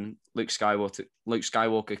expecting Luke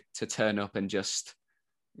Skywalker to turn up and just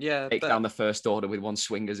take down the First Order with one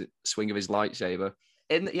swing of his lightsaber.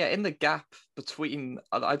 In the gap between,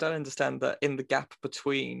 I don't understand that in the gap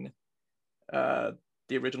between the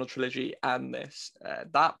original trilogy and this,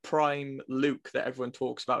 that prime Luke that everyone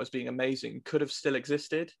talks about as being amazing could have still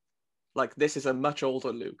existed. Like, this is a much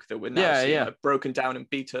older Luke that we're now seeing like, broken down and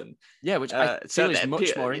beaten. Yeah, which I feel is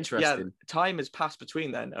much more interesting. Yeah, time has passed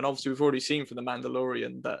between then, and obviously we've already seen from The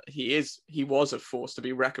Mandalorian that he was a force to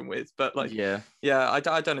be reckoned with. But like, I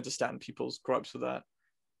don't understand people's gripes with that.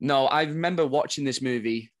 No, I remember watching this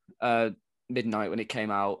movie midnight when it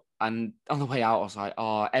came out, and on the way out I was like,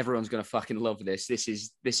 oh, everyone's gonna fucking love this. This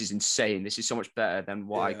is insane. This is so much better than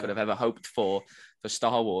what I could have ever hoped for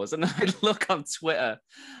Star Wars. And I look on Twitter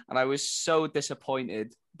and I was so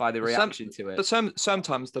disappointed by the reaction to it. But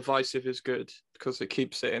sometimes divisive is good because it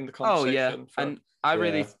keeps it in the conversation. And I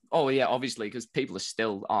really obviously, because people are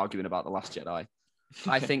still arguing about The Last Jedi.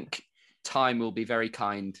 I think time will be very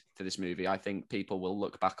kind to this movie. I think people will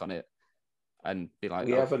look back on it and be like,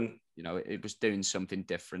 it was doing something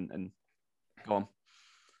different. And go on.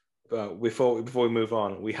 But before we move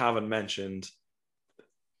on, we haven't mentioned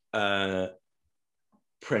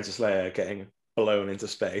Princess Leia getting blown into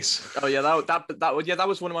space. Oh yeah, that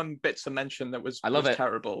was one of my bits to mention. That was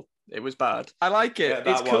terrible. It was bad. I like it.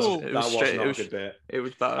 Yeah, it's cool. That was not a good bit. It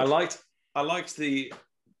was bad. I liked the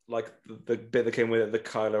bit that came with it, the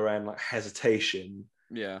Kylo Ren hesitation.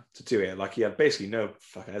 Yeah. To do it, he had basically no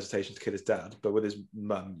fucking hesitation to kill his dad, but with his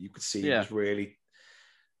mum, you could see he was really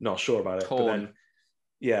not sure about it. Torn. But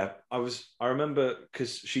then, I remember,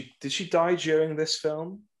 because did she die during this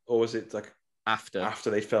film, or was it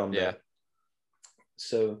after they filmed it?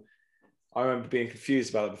 So I remember being confused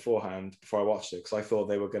about it beforehand, before I watched it, because I thought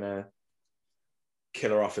they were gonna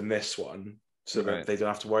kill her off in this one, so that they don't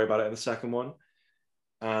have to worry about it in the second one.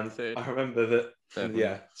 And I remember that, in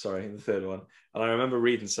the third one. And I remember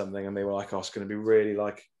reading something, and they were like, "Oh, it's going to be really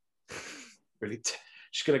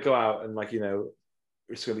she's going to go out and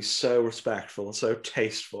it's going to be so respectful and so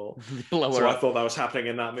tasteful." So I thought that was happening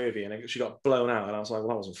in that movie, and she got blown out, and I was like, "Well,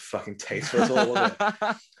 that wasn't fucking tasteful at all, was it?" I was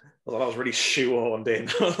like, "That was really shoehorned in."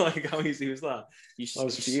 How easy was that? I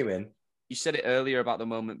was fuming. You said it earlier about the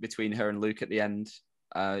moment between her and Luke at the end.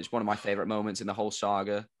 It's one of my favorite moments in the whole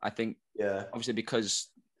saga. I think, obviously, because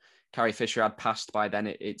Carrie Fisher had passed by then,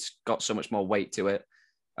 it's got so much more weight to it,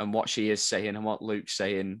 and what she is saying and what Luke's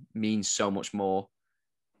saying means so much more,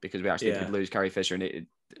 because we actually did lose Carrie Fisher, and it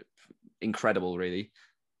incredible, really.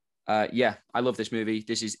 I love this movie.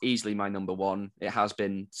 This is easily my number one. It has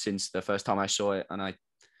been since the first time I saw it, and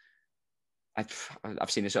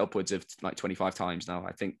I've seen this upwards of 25 times now.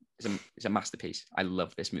 I think it's a masterpiece. I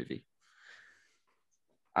love this movie.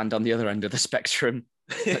 And on the other end of the spectrum,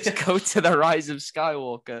 let's go to The Rise of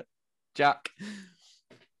Skywalker. Jack.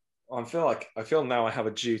 I feel now I have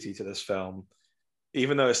a duty to this film,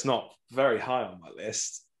 even though it's not very high on my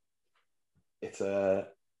list. It's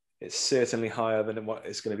certainly higher than what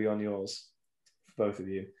it's going to be on yours, for both of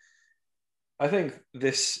you. I think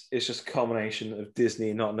this is just a culmination of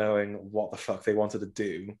Disney not knowing what the fuck they wanted to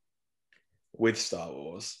do with Star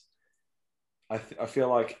Wars. I feel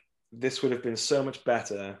like this would have been so much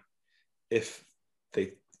better if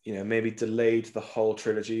they, maybe delayed the whole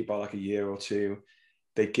trilogy by a year or two.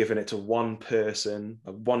 They'd given it to one person,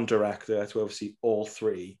 one director to oversee all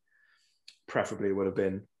three. Preferably it would have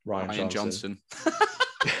been Rian Johnson.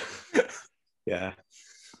 Yeah.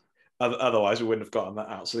 Otherwise, we wouldn't have gotten that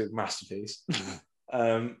absolute masterpiece.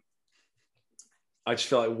 I just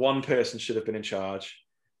feel like one person should have been in charge.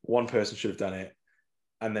 One person should have done it.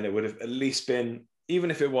 And then it would have at least been, even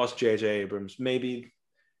if it was J.J. Abrams, maybe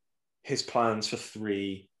his plans for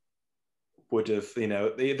 3 would have,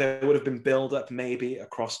 there would have been build up maybe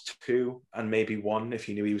across 2 and maybe 1 if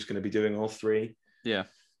he knew he was going to be doing all 3. Yeah.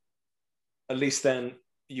 At least then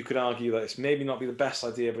you could argue that it's maybe not be the best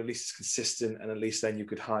idea, but at least it's consistent. And at least then you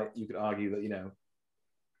could argue that,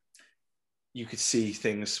 you could see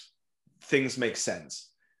things make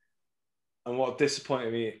sense. And what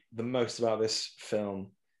disappointed me the most about this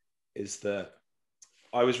film is that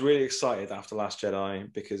I was really excited after Last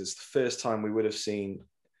Jedi because it's the first time we would have seen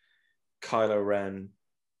Kylo Ren.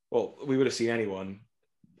 Well, we would have seen anyone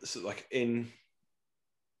like in,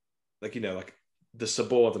 like, you know, like the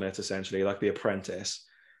subordinate, essentially, like the apprentice,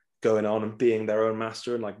 going on and being their own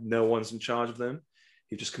master, and like no one's in charge of them.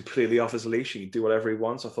 He just completely off his leash. He can do whatever he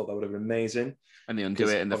wants. I thought that would have been amazing. And they undo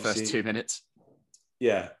it in the first 2 minutes.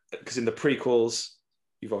 Yeah, because in the prequels,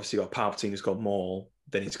 you've obviously got Palpatine, who's got Maul,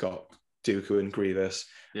 then he's got Dooku and Grievous,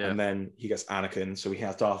 and then he gets Anakin, so he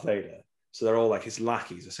has Darth Vader. So they're all like his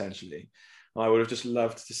lackeys, essentially. And I would have just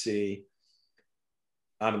loved to see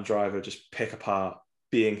Adam Driver just pick apart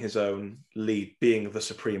being his own lead, being the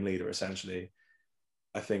supreme leader, essentially.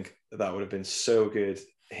 I think that would have been so good.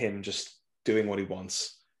 Him just doing what he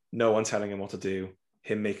wants, no one telling him what to do,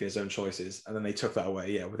 him making his own choices. And then they took that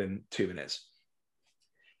away, within 2 minutes.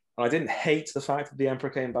 And I didn't hate the fact that the Emperor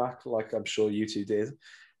came back, like I'm sure you two did.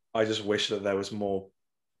 I just wish that there was more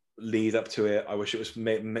lead up to it. I wish it was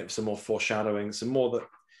some more foreshadowing, some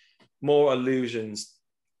more allusions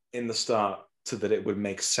in the start to that it would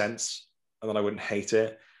make sense, and then I wouldn't hate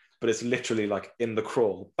it. But it's literally like in the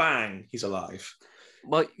crawl, bang, he's alive.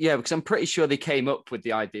 Well, yeah, because I'm pretty sure they came up with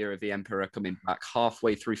the idea of the Emperor coming back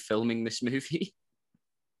halfway through filming this movie.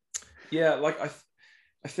 Yeah, like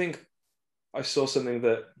I think I saw something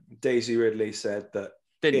that Daisy Ridley said that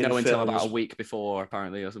didn't know until about a week before,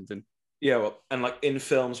 apparently, or something. Yeah, well, and like in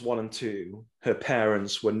films 1 and 2, her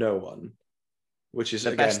parents were no one, which is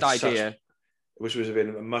the best idea. Which would have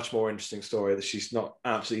been a much more interesting story, that she's not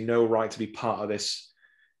absolutely no right to be part of this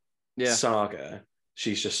saga.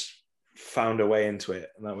 She's just found a way into it,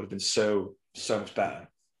 and that would have been so much better.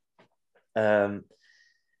 Then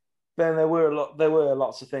there were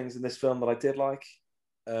lots of things in this film that I did like.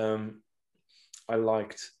 I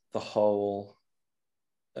liked the whole.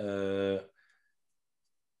 It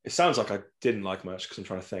sounds like I didn't like much because I'm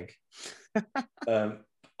trying to think.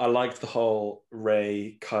 I liked the whole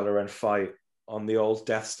Rey Kylo Ren fight on the old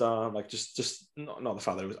Death Star, like just not the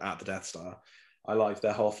fact that it was at the Death Star. I liked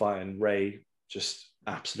their whole fight and Rey just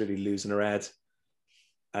absolutely losing her head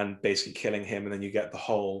and basically killing him, and then you get the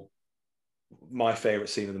whole, my favorite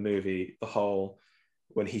scene in the movie, the whole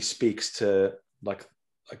when he speaks to like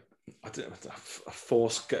I don't know, a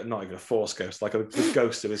force, not even a force ghost, like the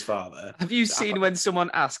ghost of his father. Have you seen when someone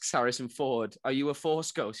asks Harrison Ford, "Are you a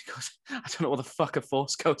force ghost?" He goes, "I don't know what the fuck a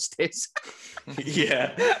force ghost is."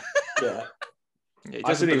 Yeah.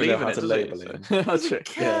 I don't even know how to label him.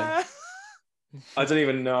 Yeah. I don't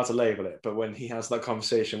even know how to label it, but when he has that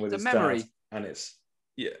conversation with his dad, and it's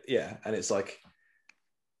and it's like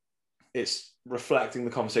it's reflecting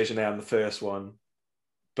the conversation they had in the first one,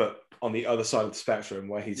 but on the other side of the spectrum,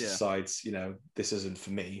 where he decides, this isn't for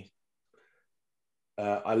me.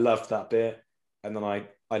 I loved that bit, and then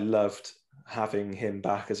I loved having him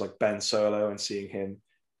back as like Ben Solo and seeing him,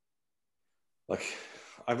 like,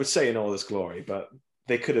 I would say in all his glory, but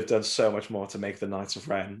they could have done so much more to make the Knights of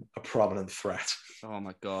Ren a prominent threat. Oh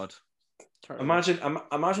my god! Imagine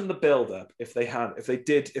the build-up if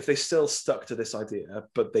they still stuck to this idea,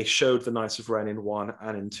 but they showed the Knights of Ren in 1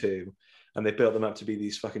 and in 2, and they built them up to be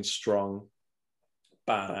these fucking strong,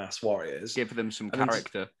 badass warriors. Give them some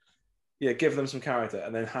character. Give them some character,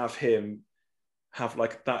 and then have him have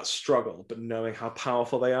like that struggle, but knowing how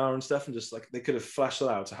powerful they are and stuff, and just like they could have fleshed it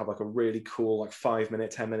out to have like a really cool like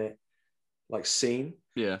 5-minute, 10-minute like scene.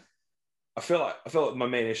 Yeah, I feel like my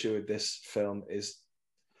main issue with this film is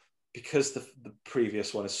because the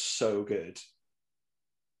previous one is so good,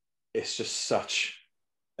 it's just such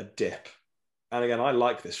a dip. And again, I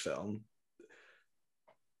like this film,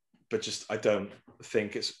 but just I don't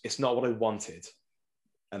think it's not what I wanted.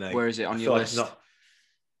 And where is it on your list?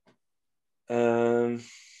 I've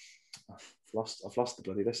lost the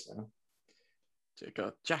bloody list now. Dear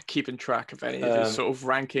God, Jack keeping track of any of his sort of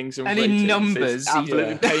rankings and any ratings, numbers. I'm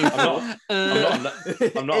not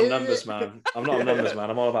a numbers man. I'm not a numbers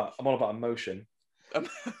man. I'm all about emotion.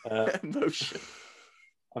 Emotion.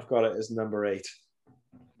 I've got it as number 8.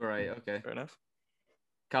 Right. Okay. Fair enough.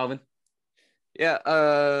 Calvin. Yeah,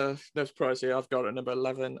 no surprise here. I've got it at number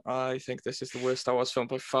 11. I think this is the worst Star Wars film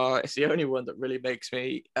by far. It's the only one that really makes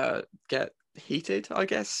me get heated, I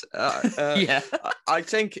guess. Yeah. I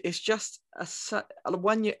think it's just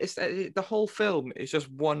the whole film is just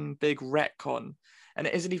one big retcon, and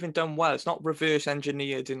it isn't even done well. It's not reverse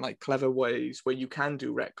engineered in like clever ways where you can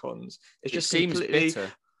do retcons. It just seems bitter.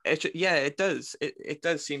 It does. It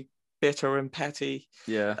does seem bitter and petty.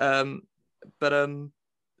 Yeah.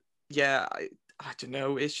 Yeah, I don't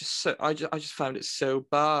know. It's just so I just found it so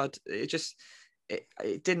bad.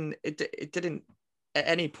 It didn't at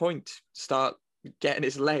any point start getting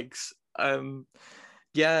its legs.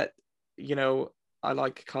 yeah, I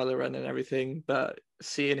like Kylo Ren and everything, but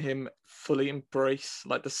seeing him fully embrace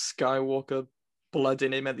like the Skywalker blood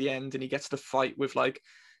in him at the end, and he gets to fight with like,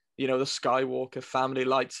 the Skywalker family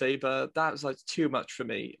lightsaber, that was like too much for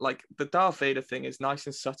me. Like the Darth Vader thing is nice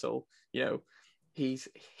and subtle. He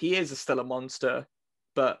is still a monster,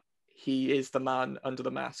 but he is the man under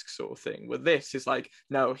the mask sort of thing. With this is like,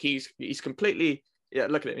 no, he's completely,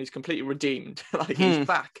 look at him, he's completely redeemed. Like he's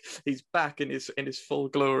back in his full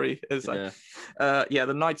glory. It's like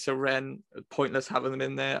the Knights of Ren, pointless having them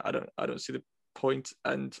in there. I don't see the point.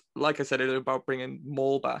 And like I said earlier about bringing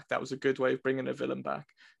Maul back, that was a good way of bringing a villain back.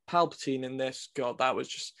 Palpatine in this, God, that was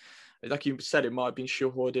just, like you said, it might have been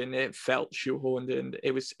shoehorned in. It felt shoehorned in.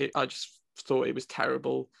 I just thought it was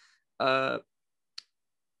terrible. I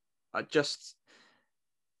just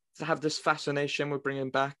have this fascination with bringing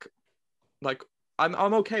back, like, I'm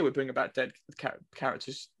okay with bringing back dead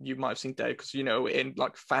characters you might have seen dead, because in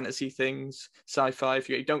like fantasy things, sci-fi, if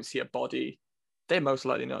you don't see a body, they're most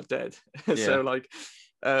likely not dead. Yeah. So like,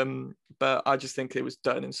 but I just think it was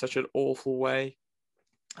done in such an awful way.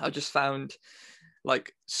 I just found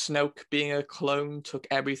like Snoke being a clone took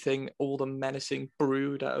everything, all the menacing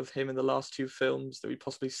brood out of him in the last two films that we've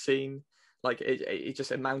possibly seen. Like it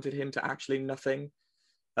just amounted him to actually nothing.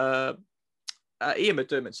 Ian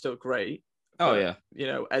McDermott's still great. But,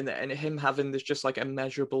 and him having this just like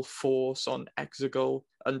immeasurable force on Exegol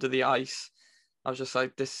under the ice. I was just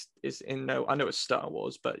like, this is I know it's Star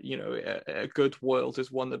Wars, but a good world is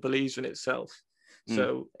one that believes in itself.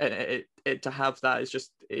 So and it to have that is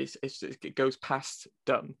just it goes past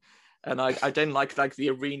dumb. And I didn't like the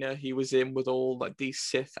arena he was in with all like these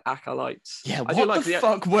Sith acolytes. Yeah, what the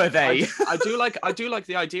fuck were they? I do like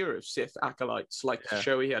the idea of Sith acolytes, like to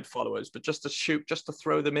show he had followers, but just to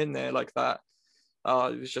throw them in there like that,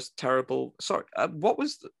 it was just terrible. Sorry, what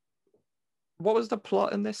was the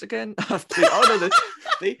plot in this again?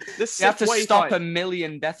 The Sith you have to stop a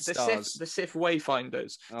million Death Stars. The Sith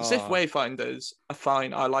Wayfinders. The Sith Wayfinders are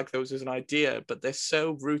fine. I like those as an idea, but they're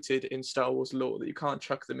so rooted in Star Wars lore that you can't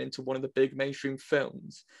chuck them into one of the big mainstream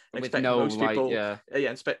films and expect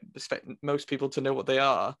most people to know what they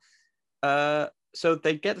are. So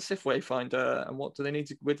they get the Sith Wayfinder, and where do they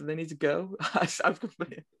need to go?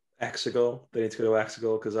 Exegol. They need to go to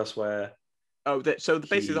Exegol because that's where.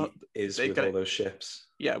 Basically is with all those ships.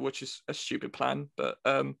 Yeah, which is a stupid plan, but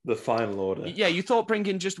the Final Order. Yeah, you thought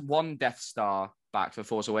bringing just one Death Star back for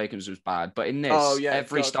Force Awakens was bad, but in this,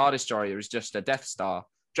 every Star Destroyer is just a Death Star.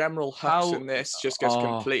 General Hux in this just gets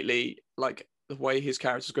completely like the way his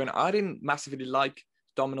character's going. I didn't massively like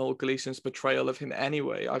Domhnall Gleeson's portrayal of him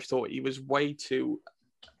anyway. I thought he was way too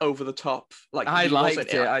over the top. Like I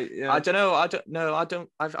liked it. I don't know.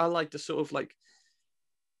 I like the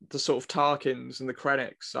sort of Tarkins and the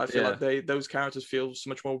Krennics. I feel like those characters feel so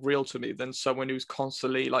much more real to me than someone who's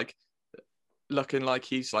constantly like looking like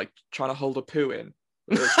he's like trying to hold a poo in.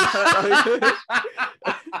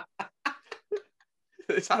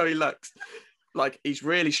 It's how he looks. Like he's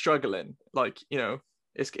really struggling. Like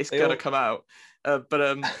it's gonna come out.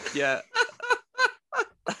 Yeah.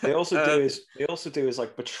 They also do his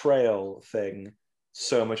like betrayal thing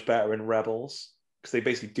so much better in Rebels. Because they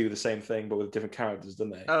basically do the same thing, but with different characters,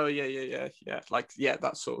 don't they? Oh yeah. Like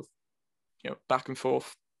that sort of, back and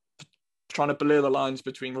forth, trying to blur the lines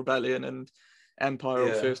between rebellion and Empire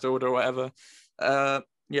or First Order or whatever. God,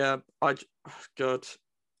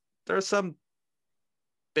 there are some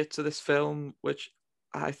bits of this film which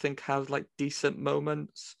I think have like decent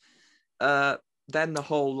moments. Then the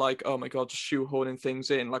whole like, oh my God, just shoehorning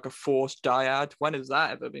things in like a Force dyad. When has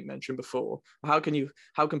that ever been mentioned before? How can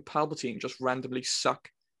Palpatine just randomly suck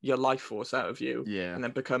your life force out of you and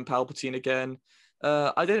then become Palpatine again?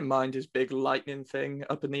 I didn't mind his big lightning thing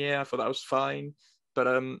up in the air. I thought that was fine.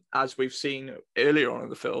 But as we've seen earlier on in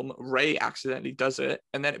the film, Rey accidentally does it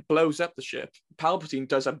and then it blows up the ship. Palpatine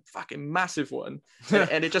does a fucking massive one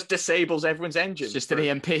and it just disables everyone's engine. It's just an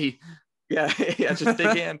EMP. Yeah, just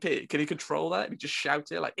big EMP. Can he control that? He just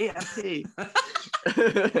shout it like EMP,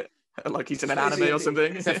 like he's in an anime or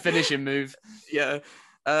something. It's a finishing move. Yeah,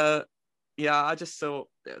 I just thought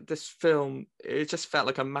this film, it just felt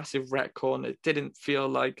like a massive retcon. It didn't feel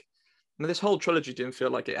like, this whole trilogy didn't feel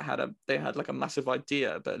like they had like a massive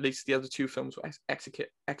idea, but at least the other two films were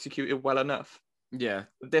executed well enough. Yeah,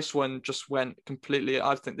 this one just went completely.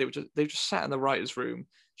 I think they just sat in the writers' room,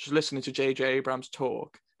 just listening to J.J. Abrams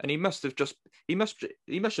talk. And he must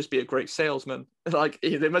just be a great salesman. Like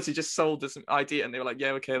they must have just sold this idea, and they were like,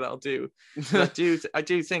 "Yeah, okay, that'll do." I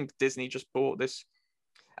do think Disney just bought this.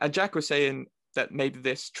 And Jack was saying that maybe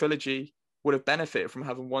this trilogy would have benefited from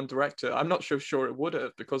having one director. I'm not sure it would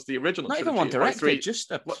have, because the original not trilogy, even one director,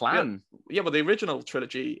 just a plan. Yeah, but the original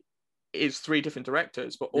trilogy is 3 different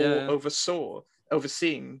directors, but all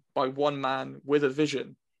overseen by one man with a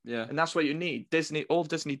vision. Yeah, and that's what you need. All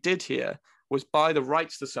Disney did here was buy the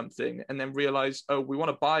rights to something and then realize, oh, we want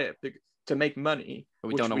to buy it to make money, but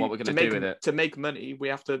we don't know what we're going to do with it. To make money, we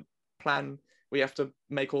have to plan. We have to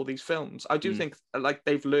make all these films. I do think like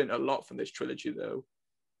they've learned a lot from this trilogy, though.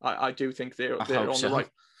 I do think they're on the right.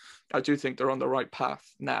 I do think they're on the right path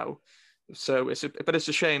now. So it's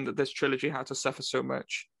a shame that this trilogy had to suffer so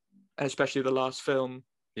much, and especially the last film.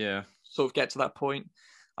 Yeah, sort of get to that point.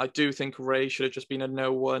 I do think Rey should have just been a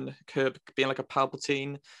no one, Kirk being like a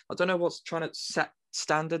Palpatine. I don't know what's trying to set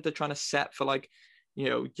standard they're trying to set for, like, you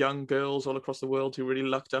know, young girls all across the world who really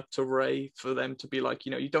looked up to Rey, for them to be like,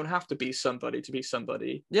 you know, you don't have to be somebody to be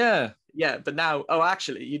somebody. Yeah. But now,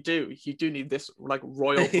 actually, you do need this like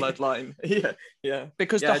royal bloodline. Yeah.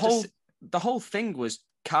 Because the whole thing was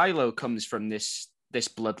Kylo comes from this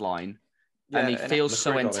bloodline, and he feels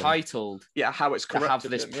so entitled. Yeah, how it's corrupted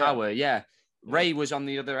to have this power. Yeah. Rey Yeah. was on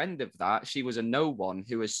the other end of that. She was a no one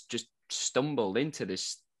who has just stumbled into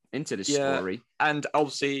this story. And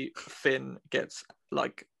obviously Finn gets,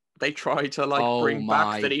 like, they try to like bring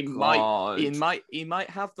back that he might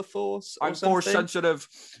have the Force. I'm Force sensitive.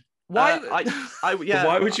 Why?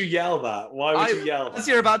 Why would you yell that? Why would you yell that? Because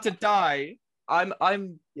you're about to die. I'm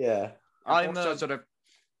sort of.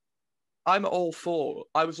 I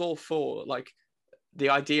was all for like the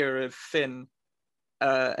idea of Finn,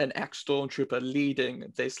 an ex-stormtrooper, leading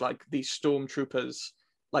this, like, these stormtroopers,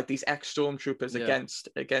 like these ex-stormtroopers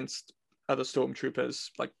against other stormtroopers,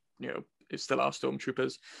 like, you know, it still are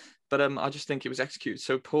stormtroopers. But I just think it was executed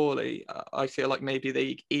so poorly. I feel like maybe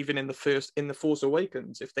they, even in the Force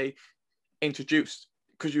Awakens, if they introduced,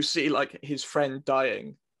 because you see like his friend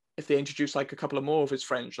dying, if they introduce like a couple of more of his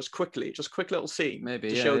friends, just quick little scene, maybe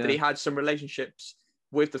to show that he had some relationships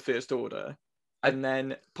with the First Order, and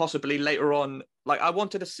then possibly later on, like, I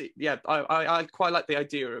wanted to see, I quite like the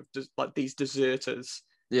idea of just like these deserters.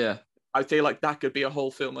 Yeah, I feel like that could be a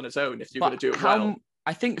whole film on its own if you're going to do it well.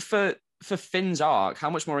 I think for Finn's arc, how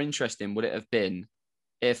much more interesting would it have been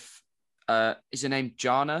if is her name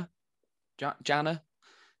Jana, the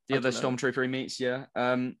other stormtrooper he meets?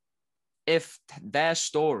 If their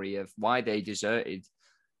story of why they deserted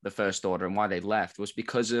the First Order and why they left was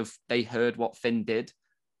because of they heard what Finn did,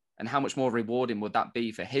 and how much more rewarding would that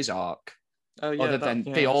be for his arc? Other than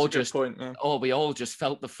we all just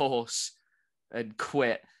felt the Force and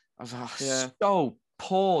quit. I was like, so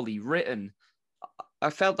poorly written.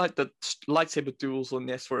 I felt like the lightsaber duels on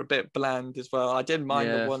this were a bit bland as well. I didn't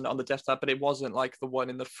mind the one on the Death Star, but it wasn't like the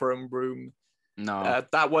one in the throne room. No,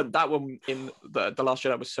 that one in the Last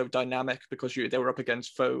Jedi was so dynamic because they were up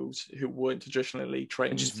against foes who weren't traditionally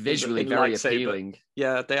trained. Just visually very appealing.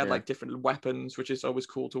 Yeah, they had like different weapons, which is always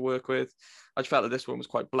cool to work with. I just felt that this one was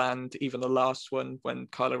quite bland. Even the last one, when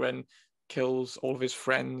Kylo Ren kills all of his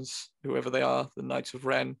friends, whoever they are, the Knights of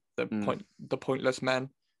Ren, the pointless men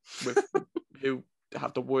who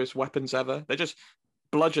have the worst weapons ever. They're just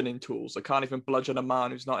bludgeoning tools. They can't even bludgeon a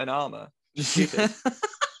man who's not in armor.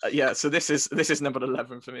 So this is number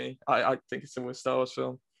 11 for me. I think it's the worst Star Wars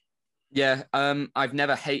film. Yeah, I've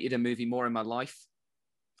never hated a movie more in my life.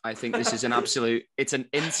 I think this is it's an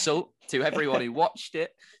insult to everyone who watched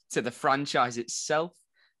it, to the franchise itself.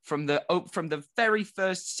 From the very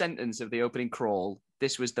first sentence of the opening crawl,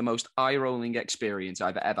 this was the most eye-rolling experience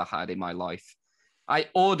I've ever had in my life. I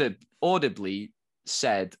audibly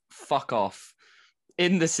said "fuck off"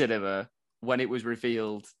 in the cinema when it was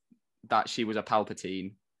revealed that she was a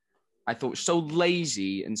Palpatine. I thought so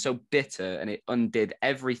lazy and so bitter, and it undid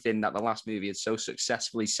everything that the last movie had so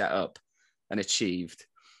successfully set up and achieved.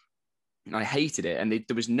 And I hated it, and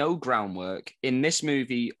there was no groundwork in this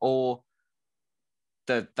movie or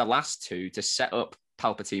the last two to set up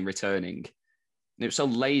Palpatine returning. And it was so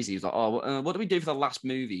lazy. It was like, what do we do for the last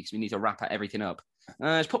movie? Because we need to wrap everything up.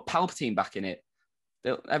 Let's put Palpatine back in it.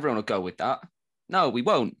 Everyone will go with that. No, we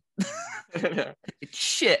won't.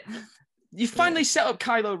 Shit. You finally set up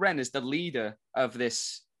Kylo Ren as the leader of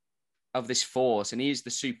this force, and he's the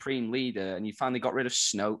supreme leader, and you finally got rid of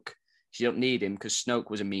Snoke. You don't need him because Snoke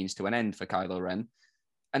was a means to an end for Kylo Ren.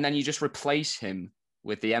 And then you just replace him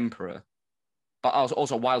with the Emperor. But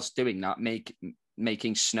also whilst doing that,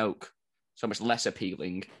 making Snoke so much less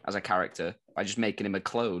appealing as a character by just making him a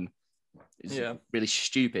clone. It's really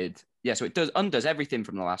stupid. Yeah, so it undoes everything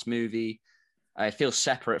from the last movie. It feels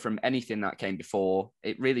separate from anything that came before.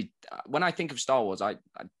 It really, when I think of Star Wars, I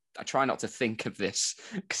try not to think of this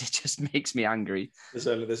because it just makes me angry. There's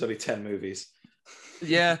only 10 movies.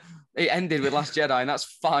 Yeah, it ended with Last Jedi, and that's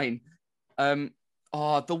fine. Maybe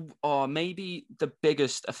the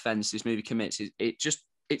biggest offense this movie commits is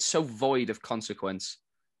it's so void of consequence.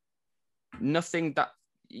 Nothing that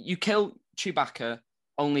you kill Chewbacca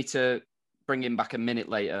only to bring him back a minute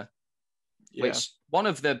later, which one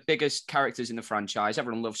of the biggest characters in the franchise.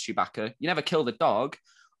 Everyone loves Chewbacca. You never kill the dog.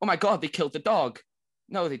 Oh my God, they killed the dog.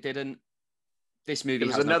 No, they didn't. This movie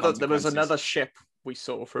there was another ship we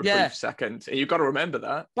saw for a brief second. You've got to remember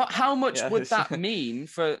that. But how much would that mean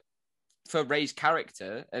for Rey's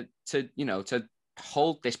character to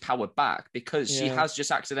hold this power back, because she has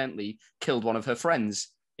just accidentally killed one of her friends?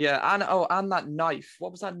 Yeah, and that knife.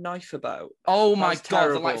 What was that knife about? Oh my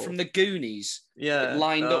God, like from the Goonies. Yeah, it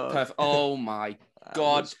lined up perfect. Oh my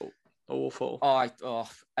God, awful.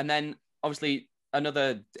 And then obviously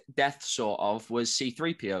another death sort of was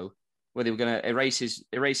C-3PO, where they were going to erase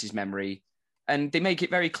his memory, and they make it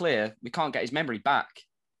very clear we can't get his memory back.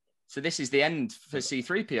 So this is the end for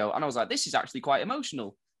C-3PO, and I was like, this is actually quite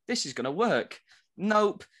emotional. This is going to work.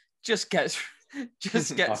 Nope, just gets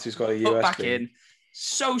put back in.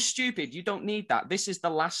 So stupid. You don't need that. This is the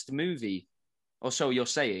last movie, or so you're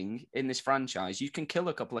saying, in this franchise. You can kill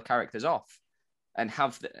a couple of characters off and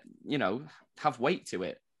have weight to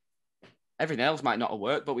it. Everything else might not have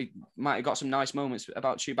worked, but we might have got some nice moments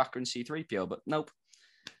about Chewbacca and C-3PO, but nope.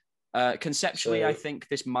 Conceptually, I think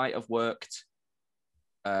this might have worked.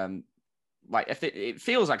 Like if it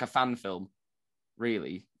feels like a fan film,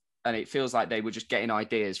 really, and it feels like they were just getting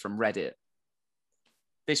ideas from Reddit.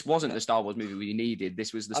 This wasn't the Star Wars movie we needed.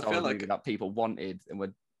 This was the Star Wars movie that people wanted and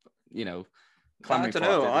were, clamoring for. I don't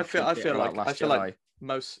know. I feel like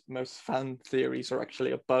most fan theories are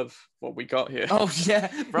actually above what we got here. Oh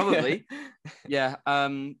yeah, probably. Yeah.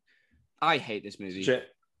 I hate this movie, and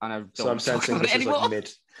I don't. So I'm sensing this is like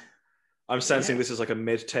mid. I'm sensing this is like a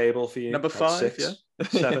mid-table for you. Number 5, 6,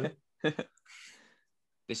 7.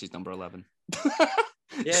 This is number 11.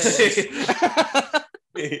 Yeah.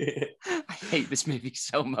 I hate this movie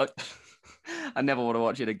so much. I never want to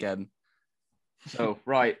watch it again. So,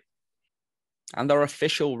 right. And our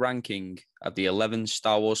official ranking of the 11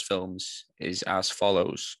 Star Wars films is as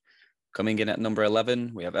follows. Coming in at number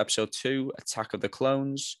 11, we have Episode 2, Attack of the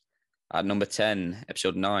Clones. At number 10,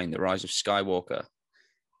 Episode 9, The Rise of Skywalker.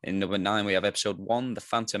 In number 9, we have Episode 1, The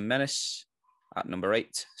Phantom Menace. At number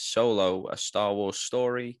 8, Solo, A Star Wars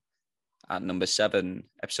Story. At number 7,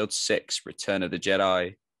 Episode 6, Return of the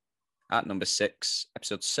Jedi. At number 6,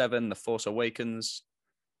 Episode 7, The Force Awakens.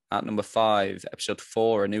 At number 5, Episode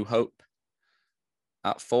 4, A New Hope.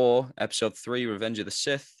 At 4, Episode 3, Revenge of the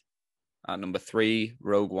Sith. At number 3,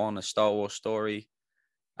 Rogue One, A Star Wars Story.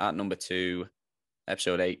 At number 2,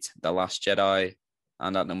 Episode 8, The Last Jedi.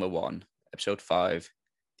 And at number 1, Episode 5,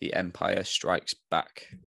 The Empire Strikes Back.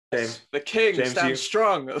 James, the king stands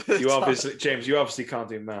strong. You obviously can't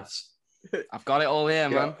do maths. I've got it all here,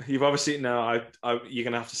 man. You've obviously you're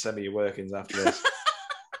gonna have to send me your workings after this.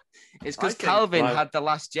 It's because Calvin had The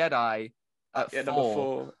Last Jedi at 4. Number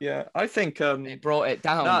 4. Yeah, I think it brought it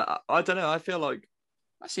down. No, I don't know. I feel like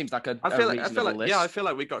that seems like I feel like list. Yeah, I feel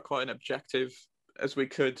like we got quite an objective as we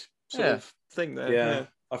could sort of thing there. Yeah.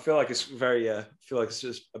 I feel like it's very. I feel like it's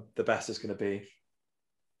just the best it's gonna be.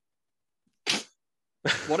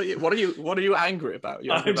 What are you angry about?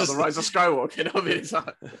 You're angry about The Rise of Skywalker. I mean, it's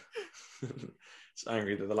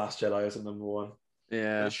angry that The Last Jedi isn't number 1.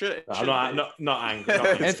 Yeah, I'm not angry.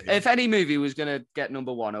 If any movie was gonna get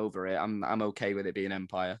number 1 over it, I'm okay with it being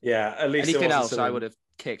Empire. Yeah, at least anything else I would have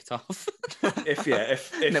kicked off. if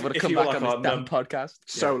never would have come back on this damn podcast.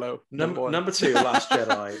 Solo number 2, Last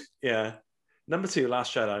Jedi. Yeah, number 2,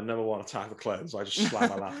 Last Jedi. Number 1, Attack of the Clones. I just slam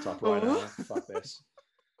my laptop right now. Fuck this.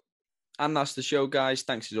 And that's the show, guys.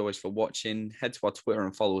 Thanks as always for watching. Head to our Twitter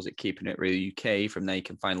and follow us at Keeping It Real UK. From there, you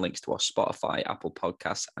can find links to our Spotify, Apple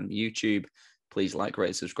Podcasts, and YouTube. Please like, rate,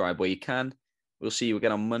 and subscribe where you can. We'll see you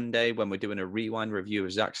again on Monday when we're doing a rewind review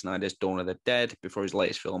of Zack Snyder's Dawn of the Dead before his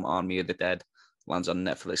latest film, Army of the Dead, lands on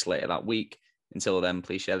Netflix later that week. Until then,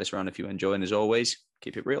 please share this around if you enjoy, and as always,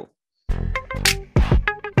 keep it real.